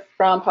hear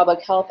from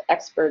public health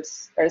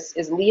experts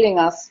is leading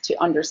us to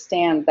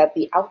understand that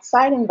the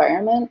outside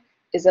environment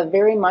is a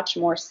very much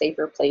more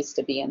safer place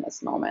to be in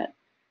this moment.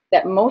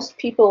 That most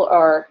people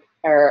are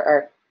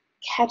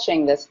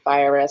catching this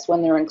virus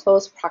when they're in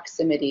close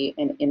proximity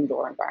in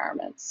indoor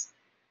environments.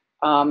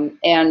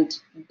 And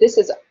this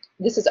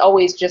has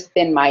always just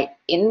been my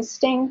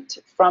instinct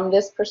from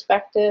this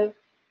perspective.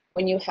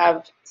 When you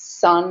have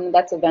sun,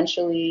 that's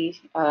eventually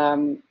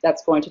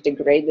that's going to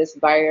degrade this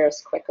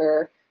virus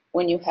quicker.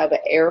 When you have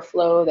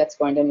airflow, that's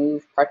going to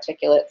move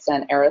particulates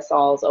and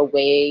aerosols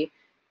away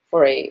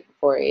for a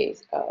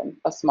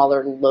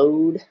smaller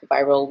load,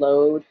 viral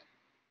load.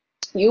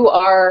 You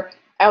are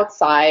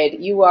outside.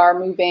 You are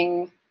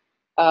moving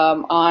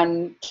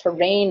on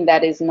terrain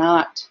that is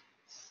not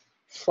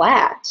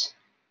flat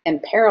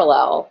and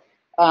parallel.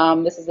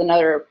 This is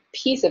another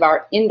piece of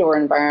our indoor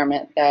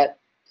environment that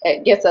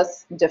it gets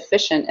us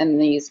deficient in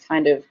these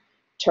kind of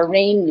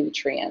terrain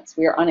nutrients.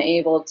 We are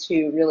unable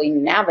to really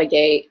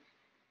navigate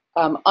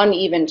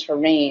uneven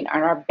terrain,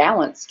 and our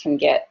balance can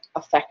get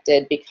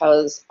affected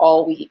because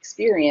all we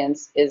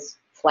experience is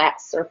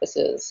flat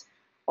surfaces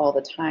all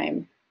the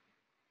time.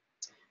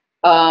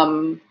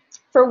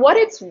 For what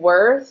it's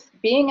worth,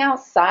 being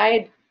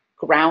outside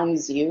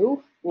grounds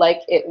you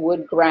like it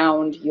would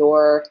ground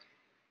your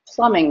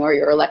plumbing or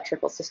your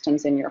electrical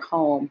systems in your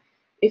home.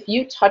 If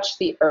you touch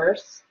the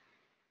earth,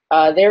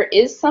 there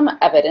is some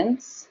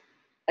evidence,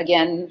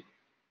 again,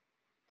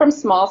 from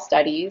small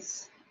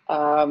studies,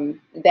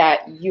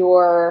 that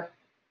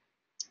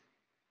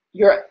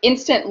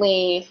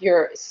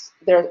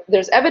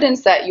there's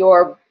evidence that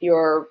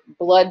your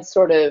blood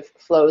sort of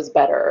flows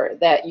better,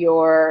 that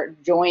your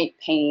joint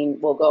pain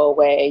will go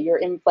away, your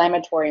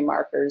inflammatory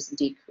markers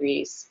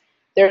decrease.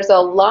 There's a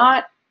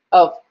lot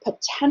of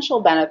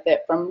potential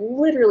benefit from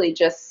literally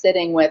just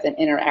sitting with and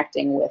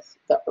interacting with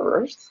the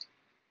earth.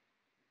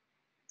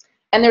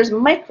 And there's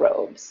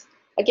microbes.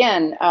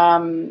 Again,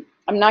 I'm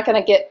not going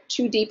to get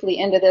too deeply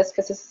into this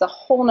because this is a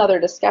whole nother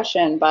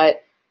discussion,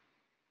 but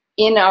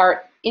in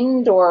our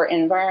indoor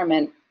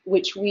environment,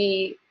 which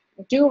we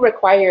do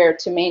require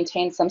to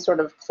maintain some sort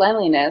of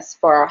cleanliness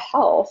for our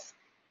health,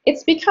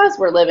 it's because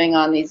we're living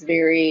on these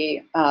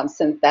very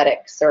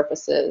synthetic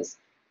surfaces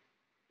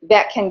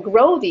that can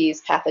grow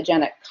these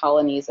pathogenic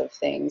colonies of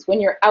things.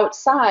 When you're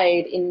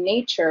outside in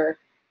nature,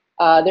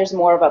 there's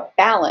more of a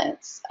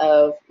balance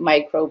of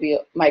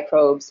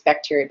microbes,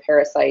 bacteria,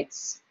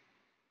 parasites,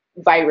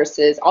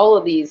 viruses, all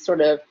of these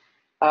sort of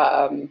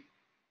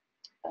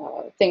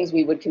things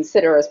we would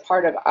consider as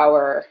part of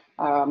our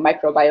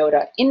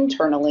microbiota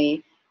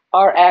internally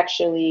are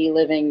actually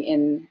living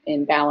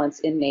in balance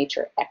in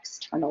nature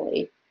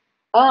externally.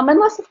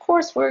 Unless, of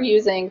course, we're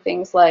using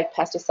things like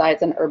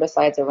pesticides and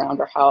herbicides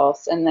around our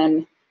house, and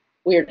then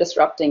we're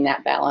disrupting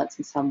that balance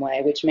in some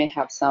way, which may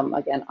have some,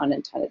 again,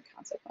 unintended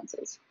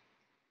consequences.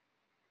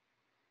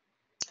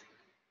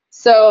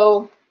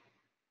 So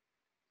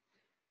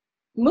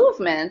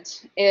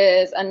movement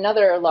is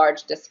another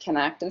large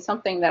disconnect and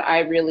something that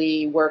I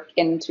really work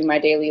into my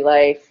daily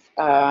life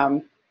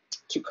to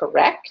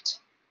correct.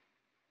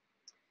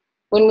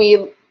 When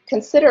we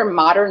consider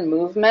modern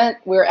movement,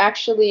 we're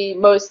actually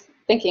most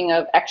thinking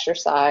of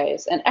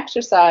exercise, and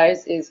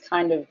exercise is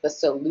kind of the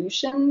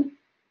solution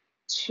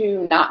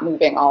to not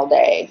moving all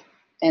day.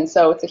 And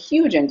so it's a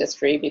huge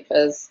industry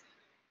because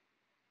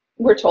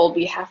we're told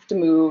we have to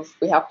move,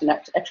 we have to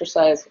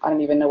exercise. I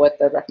don't even know what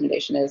the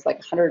recommendation is, like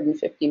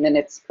 150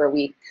 minutes per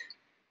week,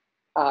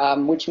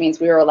 which means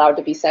we are allowed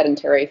to be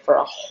sedentary for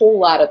a whole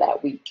lot of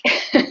that week.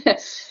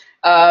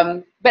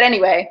 But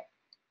anyway,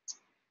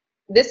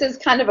 this is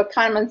kind of a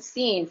common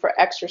scene for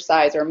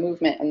exercise or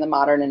movement in the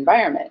modern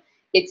environment.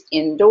 It's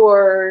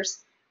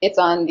indoors, it's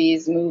on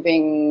these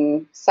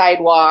moving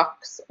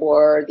sidewalks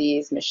or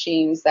these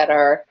machines that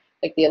are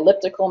like the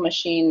elliptical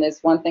machine is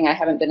one thing I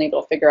haven't been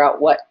able to figure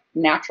out what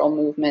natural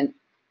movement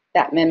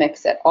that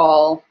mimics at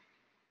all.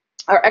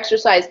 Our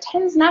exercise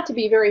tends not to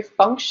be very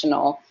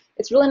functional.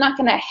 It's really not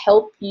going to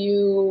help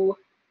you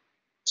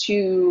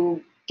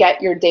to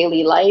get your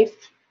daily life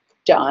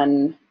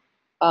done.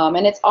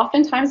 And it's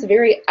oftentimes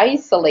very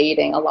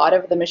isolating. A lot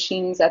of the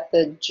machines at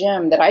the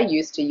gym that I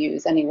used to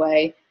use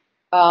anyway,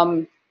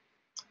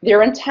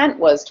 their intent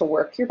was to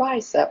work your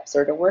biceps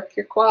or to work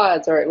your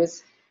quads, or it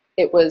was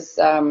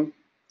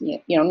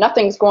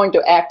nothing's going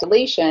to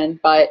activation,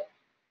 but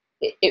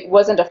it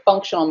wasn't a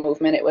functional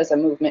movement. It was a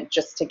movement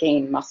just to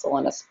gain muscle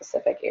in a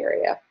specific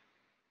area.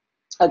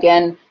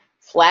 Again,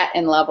 flat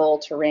and level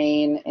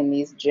terrain in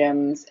these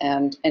gyms,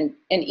 and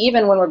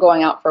even when we're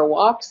going out for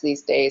walks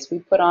these days, we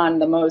put on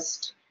the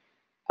most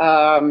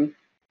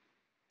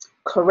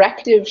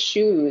corrective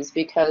shoes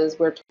because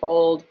we're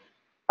told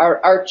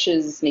our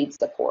arches need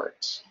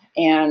support.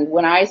 And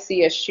when I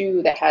see a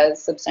shoe that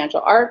has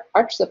substantial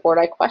arch support,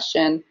 I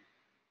question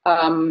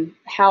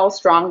how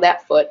strong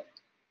that foot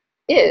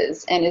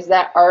is, and is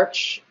that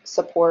arch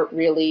support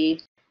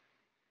really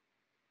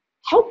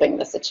helping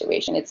the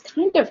situation? It's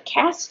kind of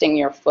casting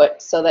your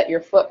foot so that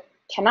your foot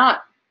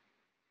cannot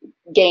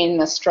gain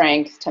the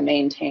strength to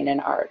maintain an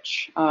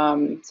arch.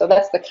 So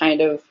that's the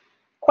kind of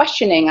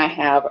questioning I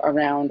have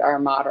around our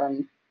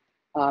modern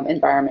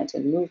environment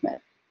and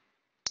movement.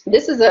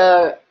 This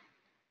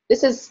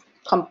is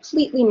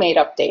completely made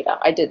up data.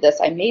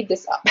 I made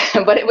this up,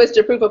 but it was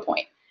to prove a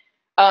point.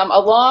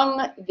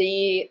 Along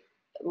the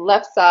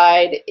left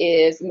side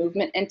is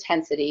movement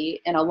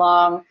intensity, and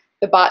along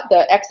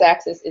the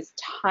x-axis is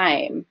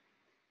time.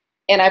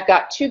 And I've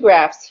got two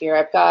graphs here.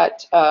 I've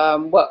got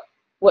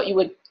what you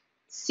would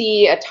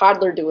see a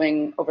toddler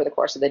doing over the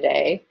course of the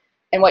day,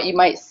 and what you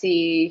might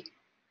see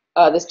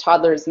this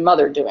toddler's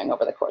mother doing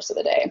over the course of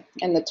the day.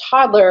 And the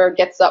toddler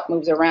gets up,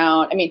 moves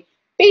around. I mean,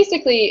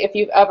 basically, if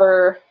you've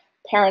ever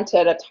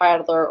parented a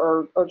toddler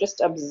or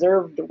just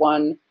observed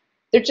one,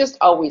 they're just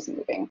always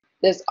moving.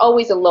 There's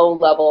always a low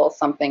level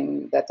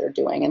something that they're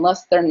doing,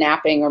 unless they're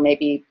napping or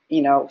maybe,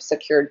 you know,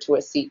 secured to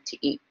a seat to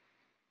eat.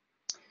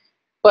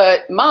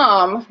 But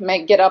mom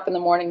might get up in the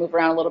morning, move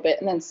around a little bit,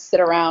 and then sit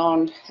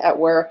around at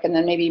work, and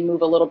then maybe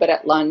move a little bit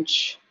at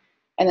lunch,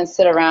 and then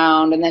sit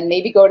around, and then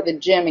maybe go to the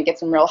gym and get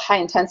some real high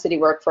intensity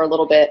work for a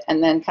little bit,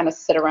 and then kind of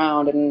sit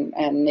around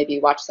and maybe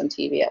watch some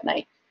TV at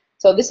night.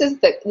 So this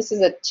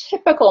is a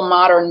typical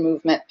modern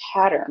movement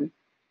pattern.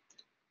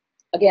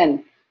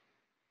 Again,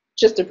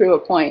 just to prove a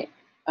point,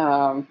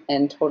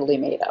 and totally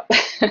made up.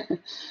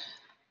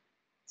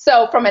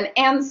 So from an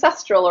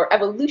ancestral or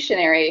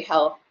evolutionary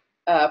health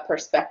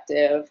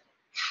perspective,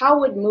 how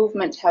would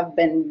movement have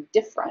been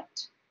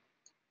different?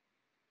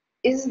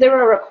 Is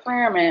there a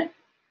requirement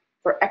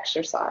for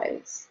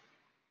exercise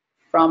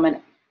from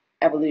an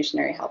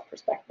evolutionary health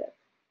perspective?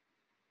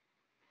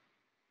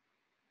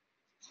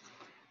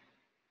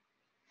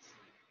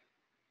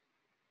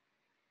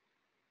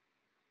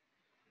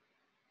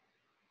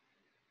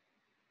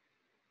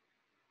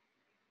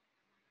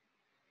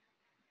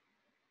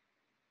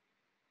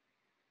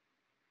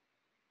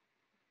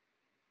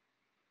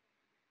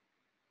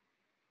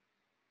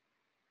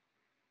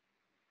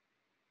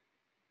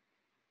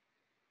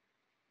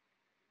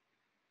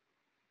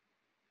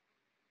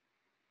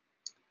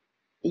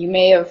 You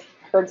may have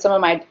heard some of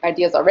my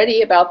ideas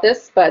already about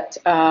this, but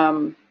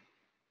from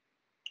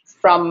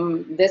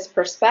this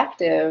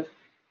perspective,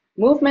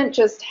 movement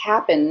just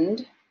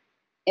happened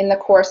in the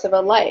course of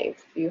a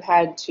life. You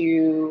had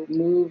to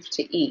move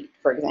to eat,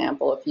 for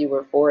example, if you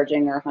were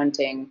foraging or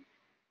hunting,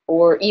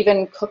 or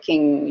even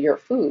cooking your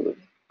food.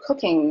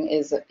 Cooking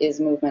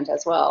is movement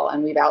as well,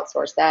 and we've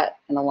outsourced that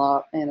in a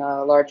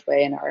large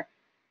way in our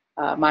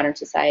modern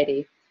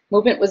society.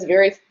 Movement was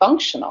very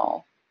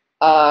functional.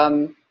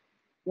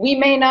 We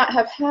may not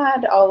have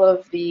had all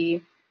of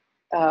the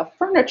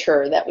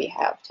furniture that we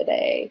have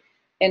today.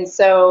 And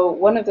so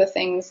one of the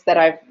things that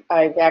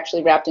I've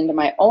actually wrapped into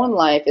my own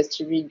life is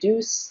to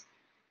reduce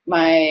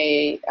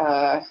my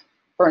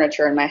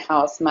furniture in my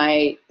house.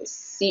 My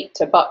seat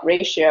to butt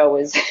ratio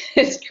is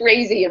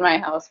crazy in my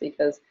house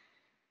because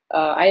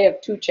I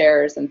have 2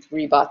 chairs and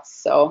 3 butts.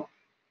 So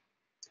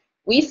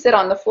we sit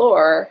on the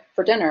floor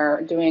for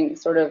dinner doing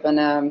sort of in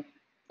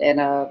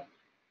a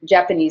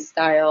Japanese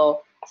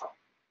style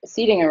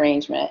seating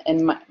arrangement.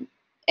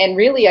 And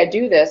really I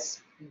do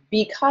this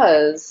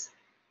because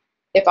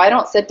if I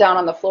don't sit down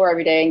on the floor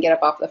every day and get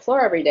up off the floor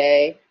every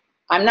day,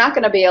 I'm not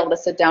going to be able to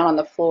sit down on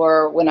the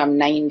floor when I'm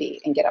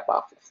 90 and get up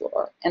off the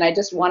floor. And I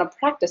just want to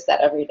practice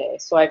that every day.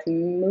 So I've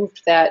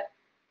moved that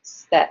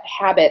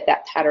habit,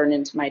 that pattern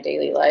into my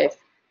daily life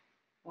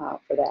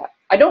for that.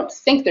 I don't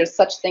think there's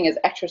such thing as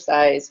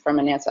exercise from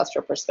an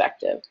ancestral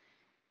perspective.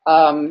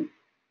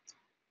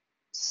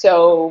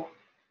 So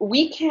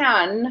we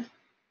can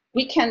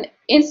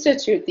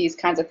institute these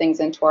kinds of things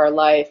into our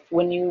life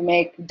when you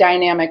make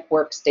dynamic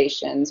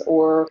workstations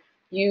or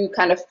you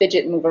kind of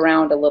fidget and move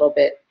around a little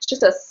bit.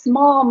 Just a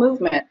small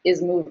movement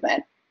is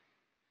movement.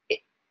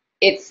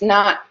 It's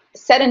not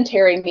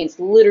sedentary, means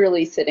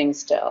literally sitting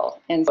still.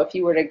 And so if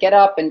you were to get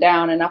up and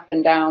down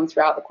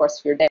throughout the course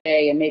of your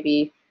day and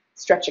maybe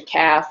stretch a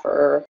calf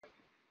or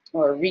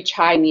reach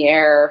high in the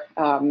air,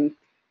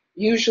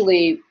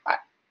 usually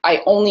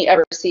I only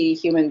ever see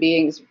human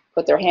beings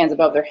put their hands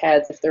above their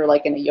heads if they're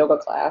like in a yoga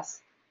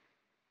class.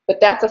 But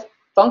that's a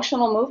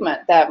functional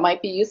movement that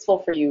might be useful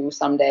for you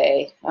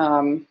someday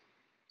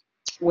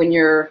when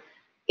you're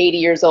 80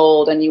 years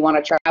old and you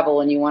want to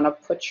travel and you want to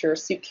put your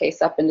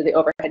suitcase up into the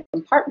overhead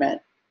compartment.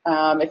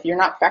 If you're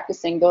not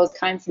practicing those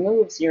kinds of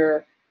moves,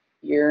 you're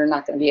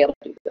not going to be able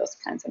to do those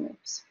kinds of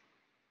moves.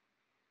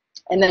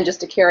 And then just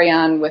to carry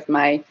on with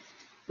my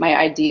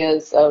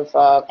ideas of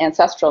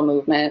ancestral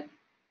movement,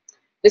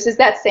 this is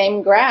that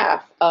same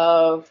graph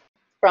of,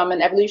 from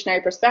an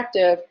evolutionary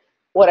perspective,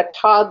 how a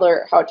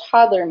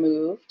toddler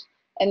moved,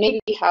 and maybe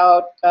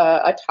how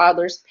a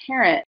toddler's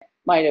parent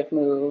might have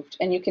moved.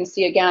 And you can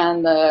see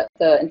again the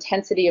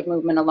intensity of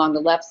movement along the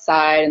left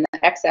side, and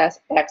the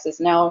x-axis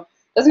now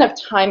doesn't have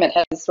time, it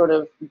has sort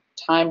of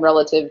time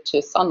relative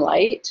to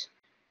sunlight.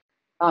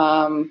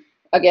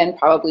 Again,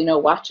 probably no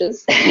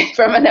watches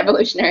from an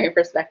evolutionary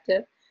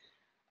perspective.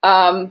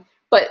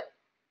 But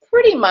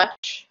pretty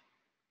much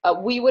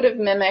we would have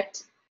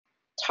mimicked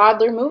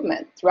toddler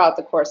movement throughout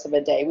the course of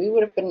a day. We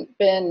would have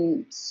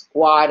been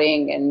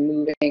squatting and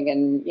moving,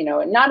 and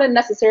not in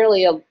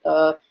necessarily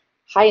a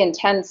high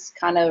intense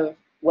kind of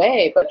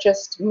way, but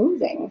just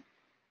moving.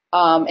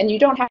 And you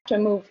don't have to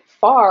move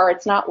far.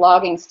 It's not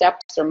logging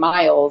steps or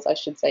miles, I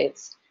should say.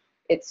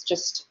 It's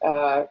just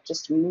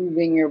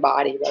moving your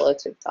body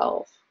relative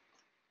self.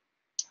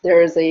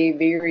 There is a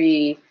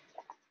very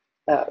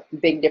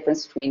big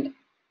difference between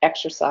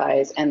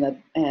exercise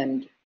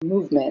and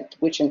movement,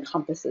 which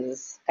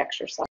encompasses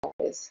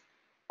exercise.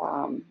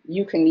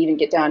 You can even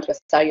get down to a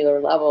cellular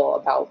level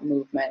about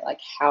movement, like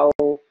how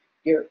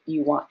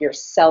you want your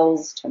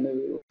cells to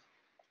move.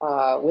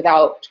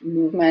 Without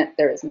movement,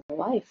 there is no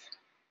life.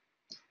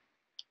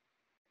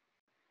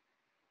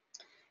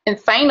 And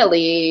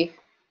finally,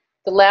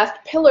 the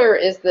last pillar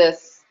is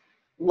this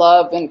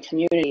love and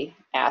community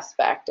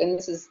aspect. And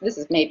this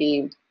is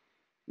maybe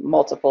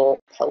multiple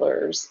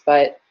pillars,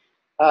 but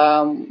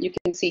you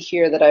can see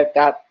here that I've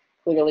got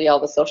clearly all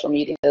the social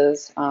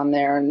medias on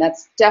there, and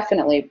that's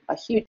definitely a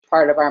huge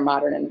part of our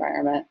modern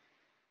environment.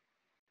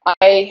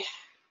 I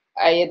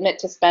admit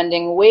to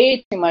spending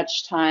way too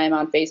much time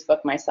on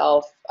Facebook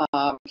myself,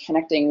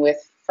 connecting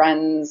with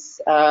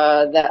friends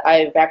that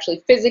I've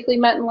actually physically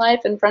met in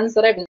life and friends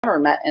that I've never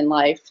met in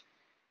life,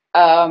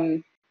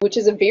 which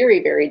is a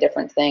very, very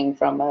different thing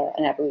from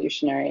an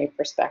evolutionary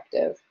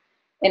perspective.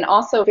 And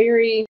also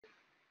very,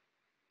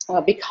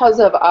 because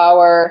of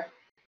our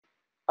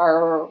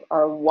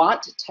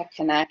want to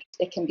connect,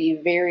 it can be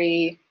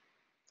very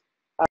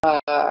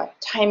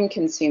time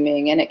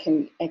consuming, and it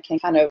can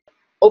kind of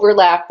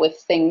overlap with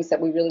things that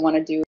we really want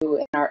to do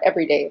in our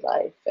everyday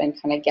life and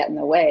kind of get in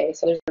the way.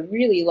 So there's a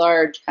really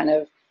large kind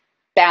of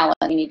balance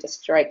we need to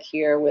strike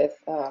here with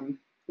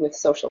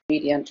social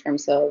media in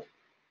terms of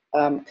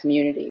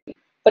community.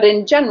 But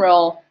in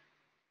general,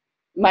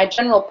 my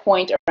general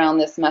point around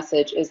this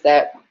message is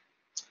that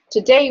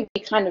today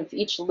we kind of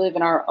each live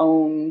in our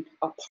own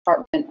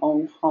apartment,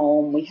 own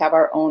home. We have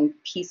our own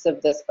piece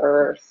of this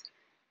earth,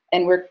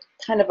 and we're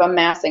kind of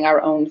amassing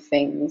our own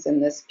things in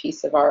this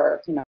piece of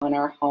our, in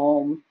our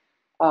home.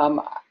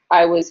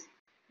 I was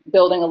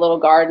building a little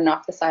garden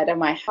off the side of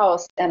my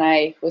house, and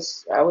I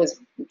was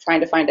trying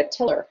to find a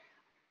tiller.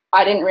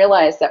 I didn't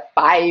realize that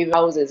 5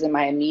 houses in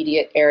my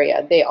immediate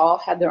area, they all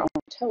had their own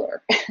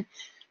tiller.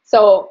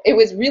 So it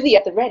was really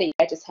at the ready.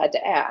 I just had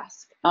to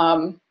ask.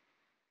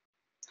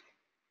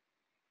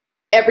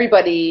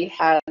 Everybody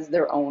has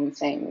their own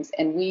things,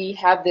 and we're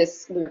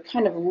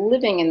kind of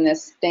living in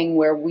this thing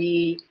where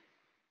we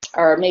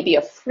are maybe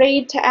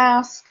afraid to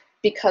ask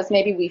because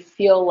maybe we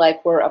feel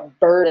like we're a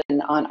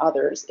burden on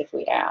others if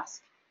we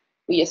ask.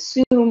 We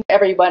assume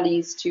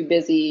everybody's too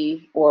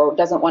busy or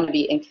doesn't want to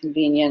be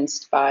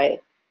inconvenienced by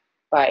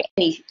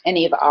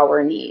any of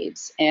our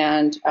needs,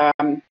 and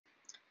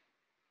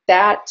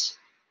that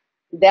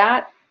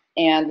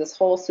and this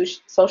whole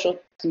social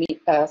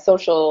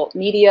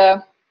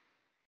media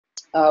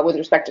with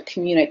respect to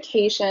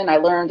communication. I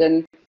learned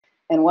in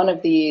one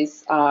of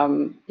these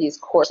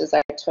courses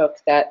I took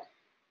that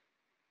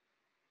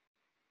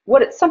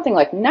something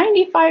like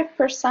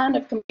 95%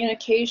 of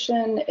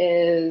communication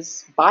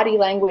is body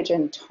language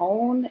and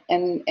tone,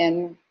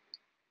 and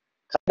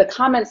the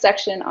comment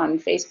section on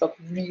Facebook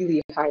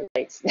really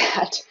highlights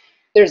that.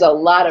 There's a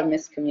lot of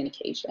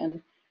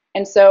miscommunication.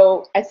 And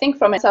so I think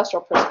from an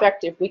ancestral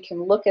perspective, we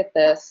can look at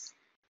this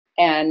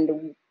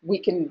and we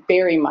can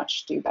very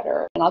much do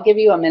better. And I'll give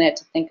you a minute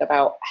to think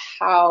about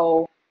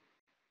how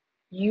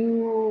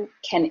you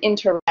can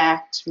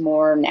interact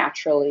more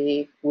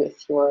naturally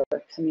with your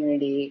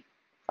community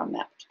from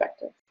that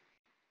perspective.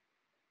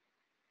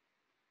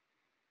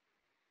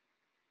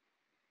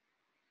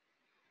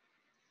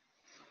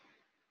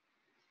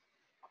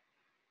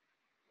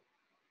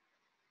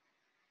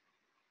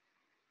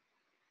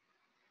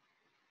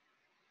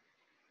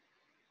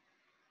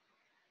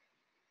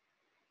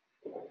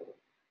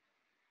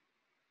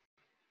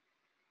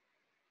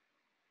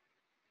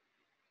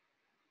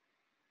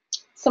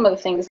 Some of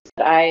the things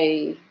that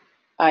I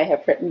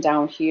have written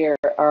down here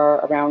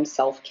are around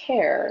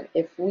self-care.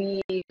 If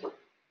we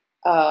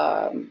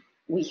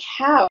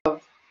have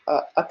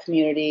a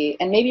community,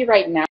 and maybe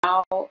right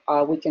now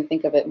we can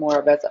think of it more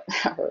of as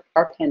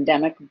our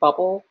pandemic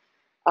bubble,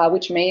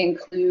 which may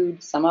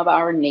include some of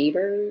our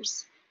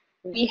neighbors.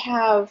 We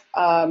have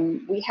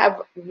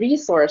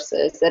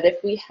resources that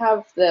if we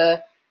have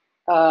the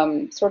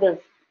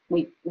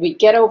we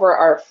get over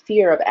our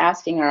fear of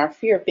asking or our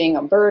fear of being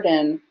a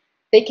burden,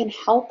 they can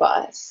help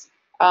us.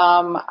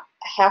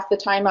 Half the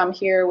time I'm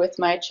here with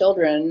my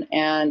children,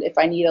 and if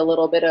I need a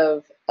little bit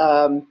of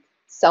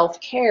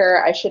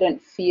self-care, I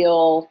shouldn't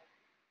feel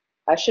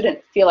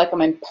like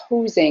I'm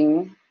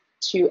imposing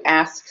to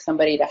ask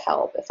somebody to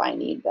help if I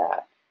need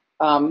that.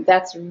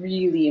 That's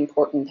really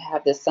important to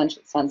have this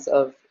sense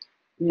of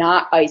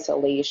not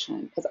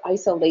isolation, because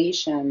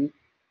isolation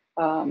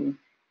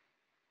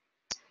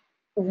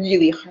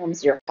really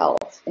harms your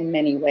health. health in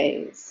many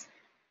ways.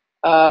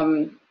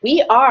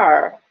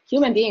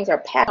 Human beings are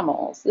pet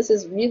animals. This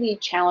is really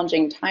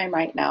challenging time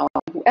right now.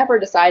 Whoever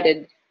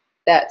decided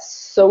that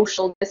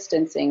social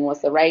distancing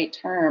was the right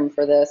term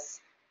for this,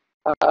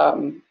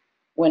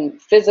 when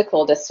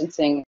physical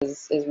distancing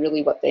is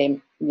really what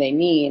they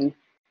mean,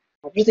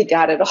 really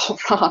got it all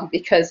wrong,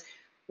 because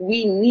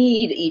we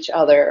need each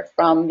other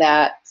from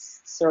that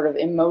sort of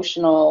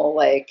emotional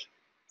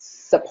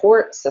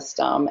support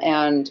system,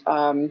 and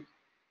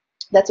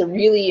that's a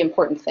really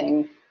important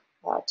thing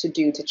to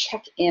do, to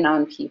check in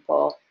on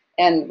people.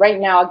 And right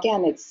now,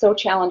 again, it's so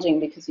challenging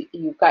because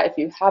if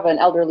you have an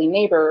elderly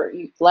neighbor,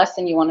 the last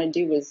thing you want to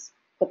do is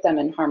put them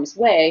in harm's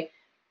way.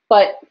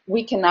 But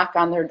we can knock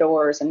on their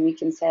doors and we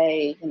can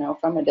say,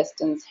 from a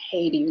distance,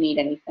 hey, do you need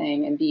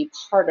anything? And be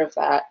part of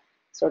that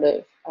sort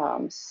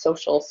of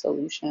social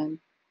solution.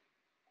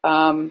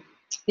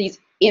 These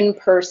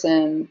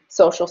in-person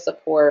social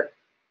support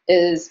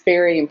is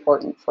very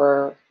important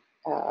for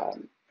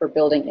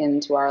building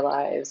into our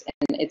lives,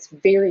 and it's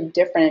very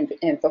different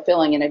and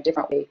fulfilling in a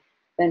different way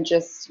than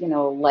just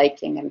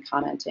liking and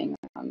commenting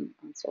on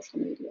social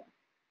media.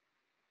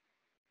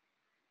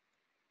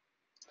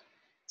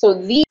 So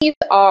these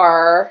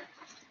are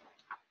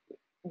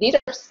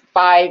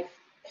 5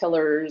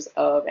 pillars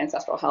of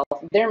ancestral health.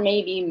 There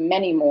may be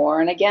many more,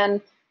 and again,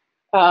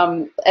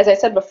 as I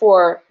said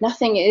before,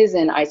 nothing is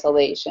in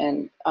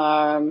isolation.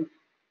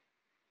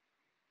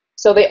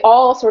 So they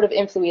all sort of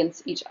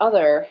influence each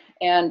other,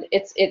 and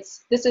this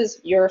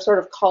is your sort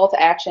of call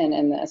to action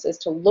in this, is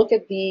to look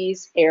at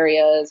these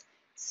areas,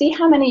 see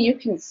how many you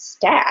can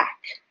stack.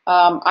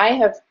 I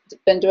have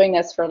been doing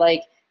this for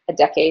like a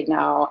decade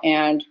now,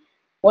 and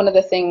one of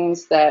the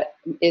things that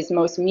is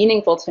most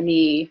meaningful to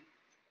me,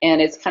 and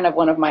it's kind of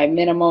one of my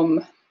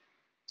minimum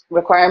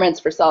requirements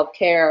for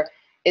self-care,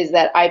 is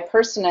that I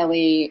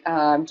personally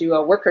do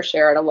a worker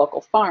share at a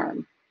local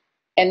farm.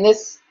 And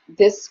this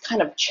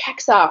kind of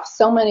checks off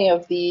so many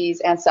of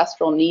these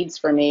ancestral needs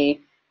for me,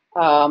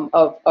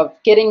 of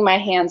getting my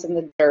hands in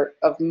the dirt,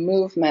 of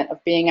movement,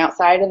 of being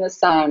outside in the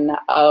sun,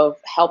 of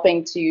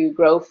helping to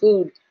grow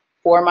food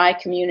for my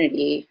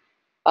community.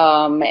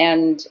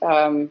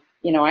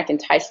 I can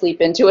tie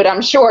sleep into it,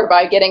 I'm sure,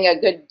 by getting a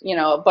good,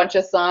 a bunch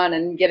of sun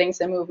and getting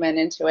some movement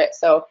into it.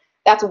 So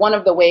that's one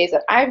of the ways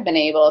that I've been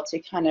able to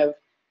kind of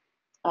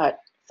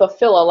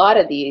fulfill a lot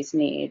of these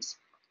needs.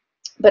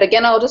 But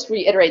again, I'll just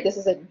reiterate, this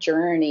is a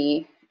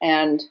journey,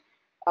 and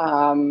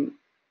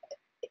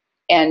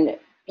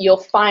you'll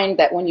find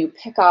that when you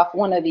pick off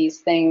one of these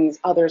things,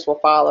 others will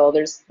follow.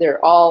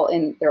 They're all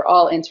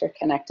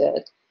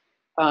interconnected,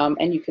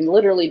 and you can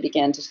literally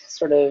begin to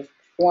sort of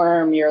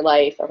form your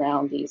life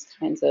around these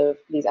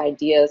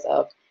ideas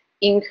of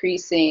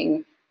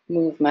increasing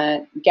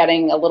movement,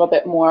 getting a little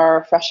bit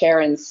more fresh air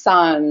and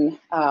sun,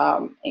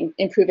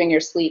 improving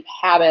your sleep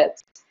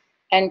habits,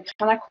 and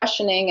kind of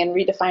questioning and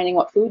redefining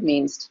what food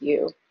means to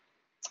you,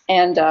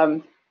 and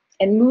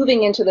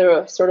moving into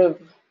the sort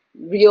of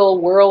real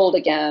world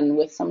again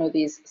with some of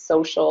these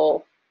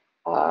social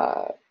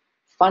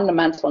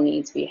fundamental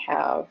needs we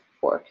have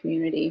for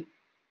community.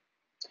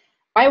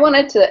 I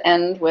wanted to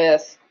end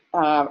with,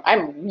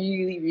 I'm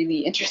really, really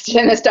interested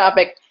in this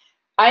topic.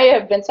 I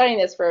have been studying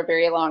this for a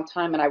very long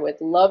time, and I would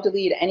love to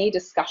lead any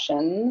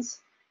discussions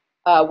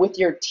with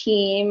your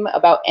team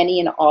about any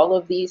and all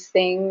of these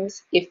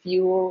things, if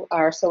you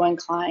are so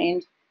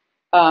inclined.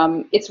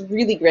 It's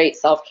really great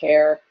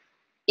self-care.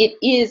 It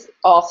is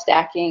all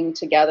stacking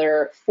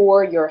together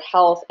for your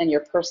health and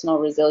your personal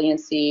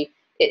resiliency.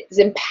 It's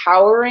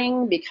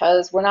empowering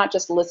because we're not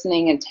just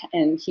listening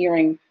and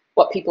hearing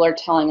what people are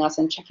telling us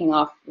and checking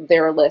off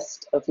their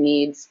list of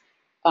needs.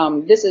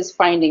 This is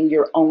finding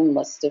your own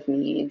list of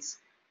needs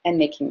and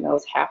making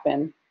those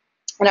happen.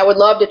 And I would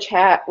love to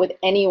chat with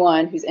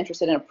anyone who's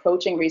interested in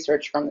approaching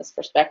research from this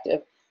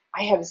perspective.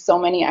 I have so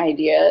many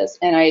ideas,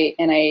 and I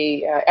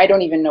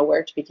don't even know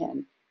where to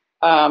begin.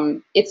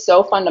 It's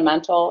so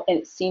fundamental, and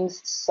it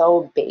seems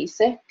so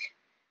basic,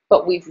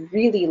 but we've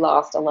really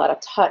lost a lot of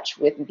touch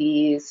with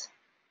these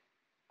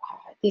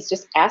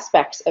just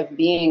aspects of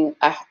being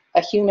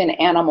a human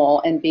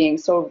animal, and being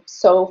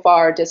so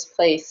far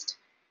displaced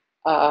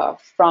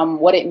from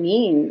what it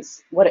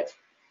means, what it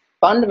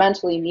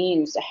fundamentally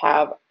means to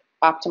have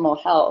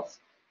optimal health.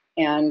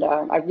 And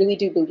I really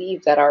do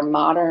believe that our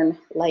modern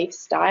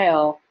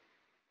lifestyle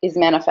is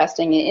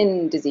manifesting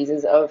in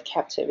diseases of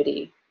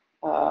captivity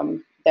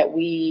that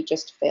we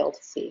just fail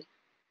to see.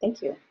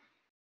 Thank you.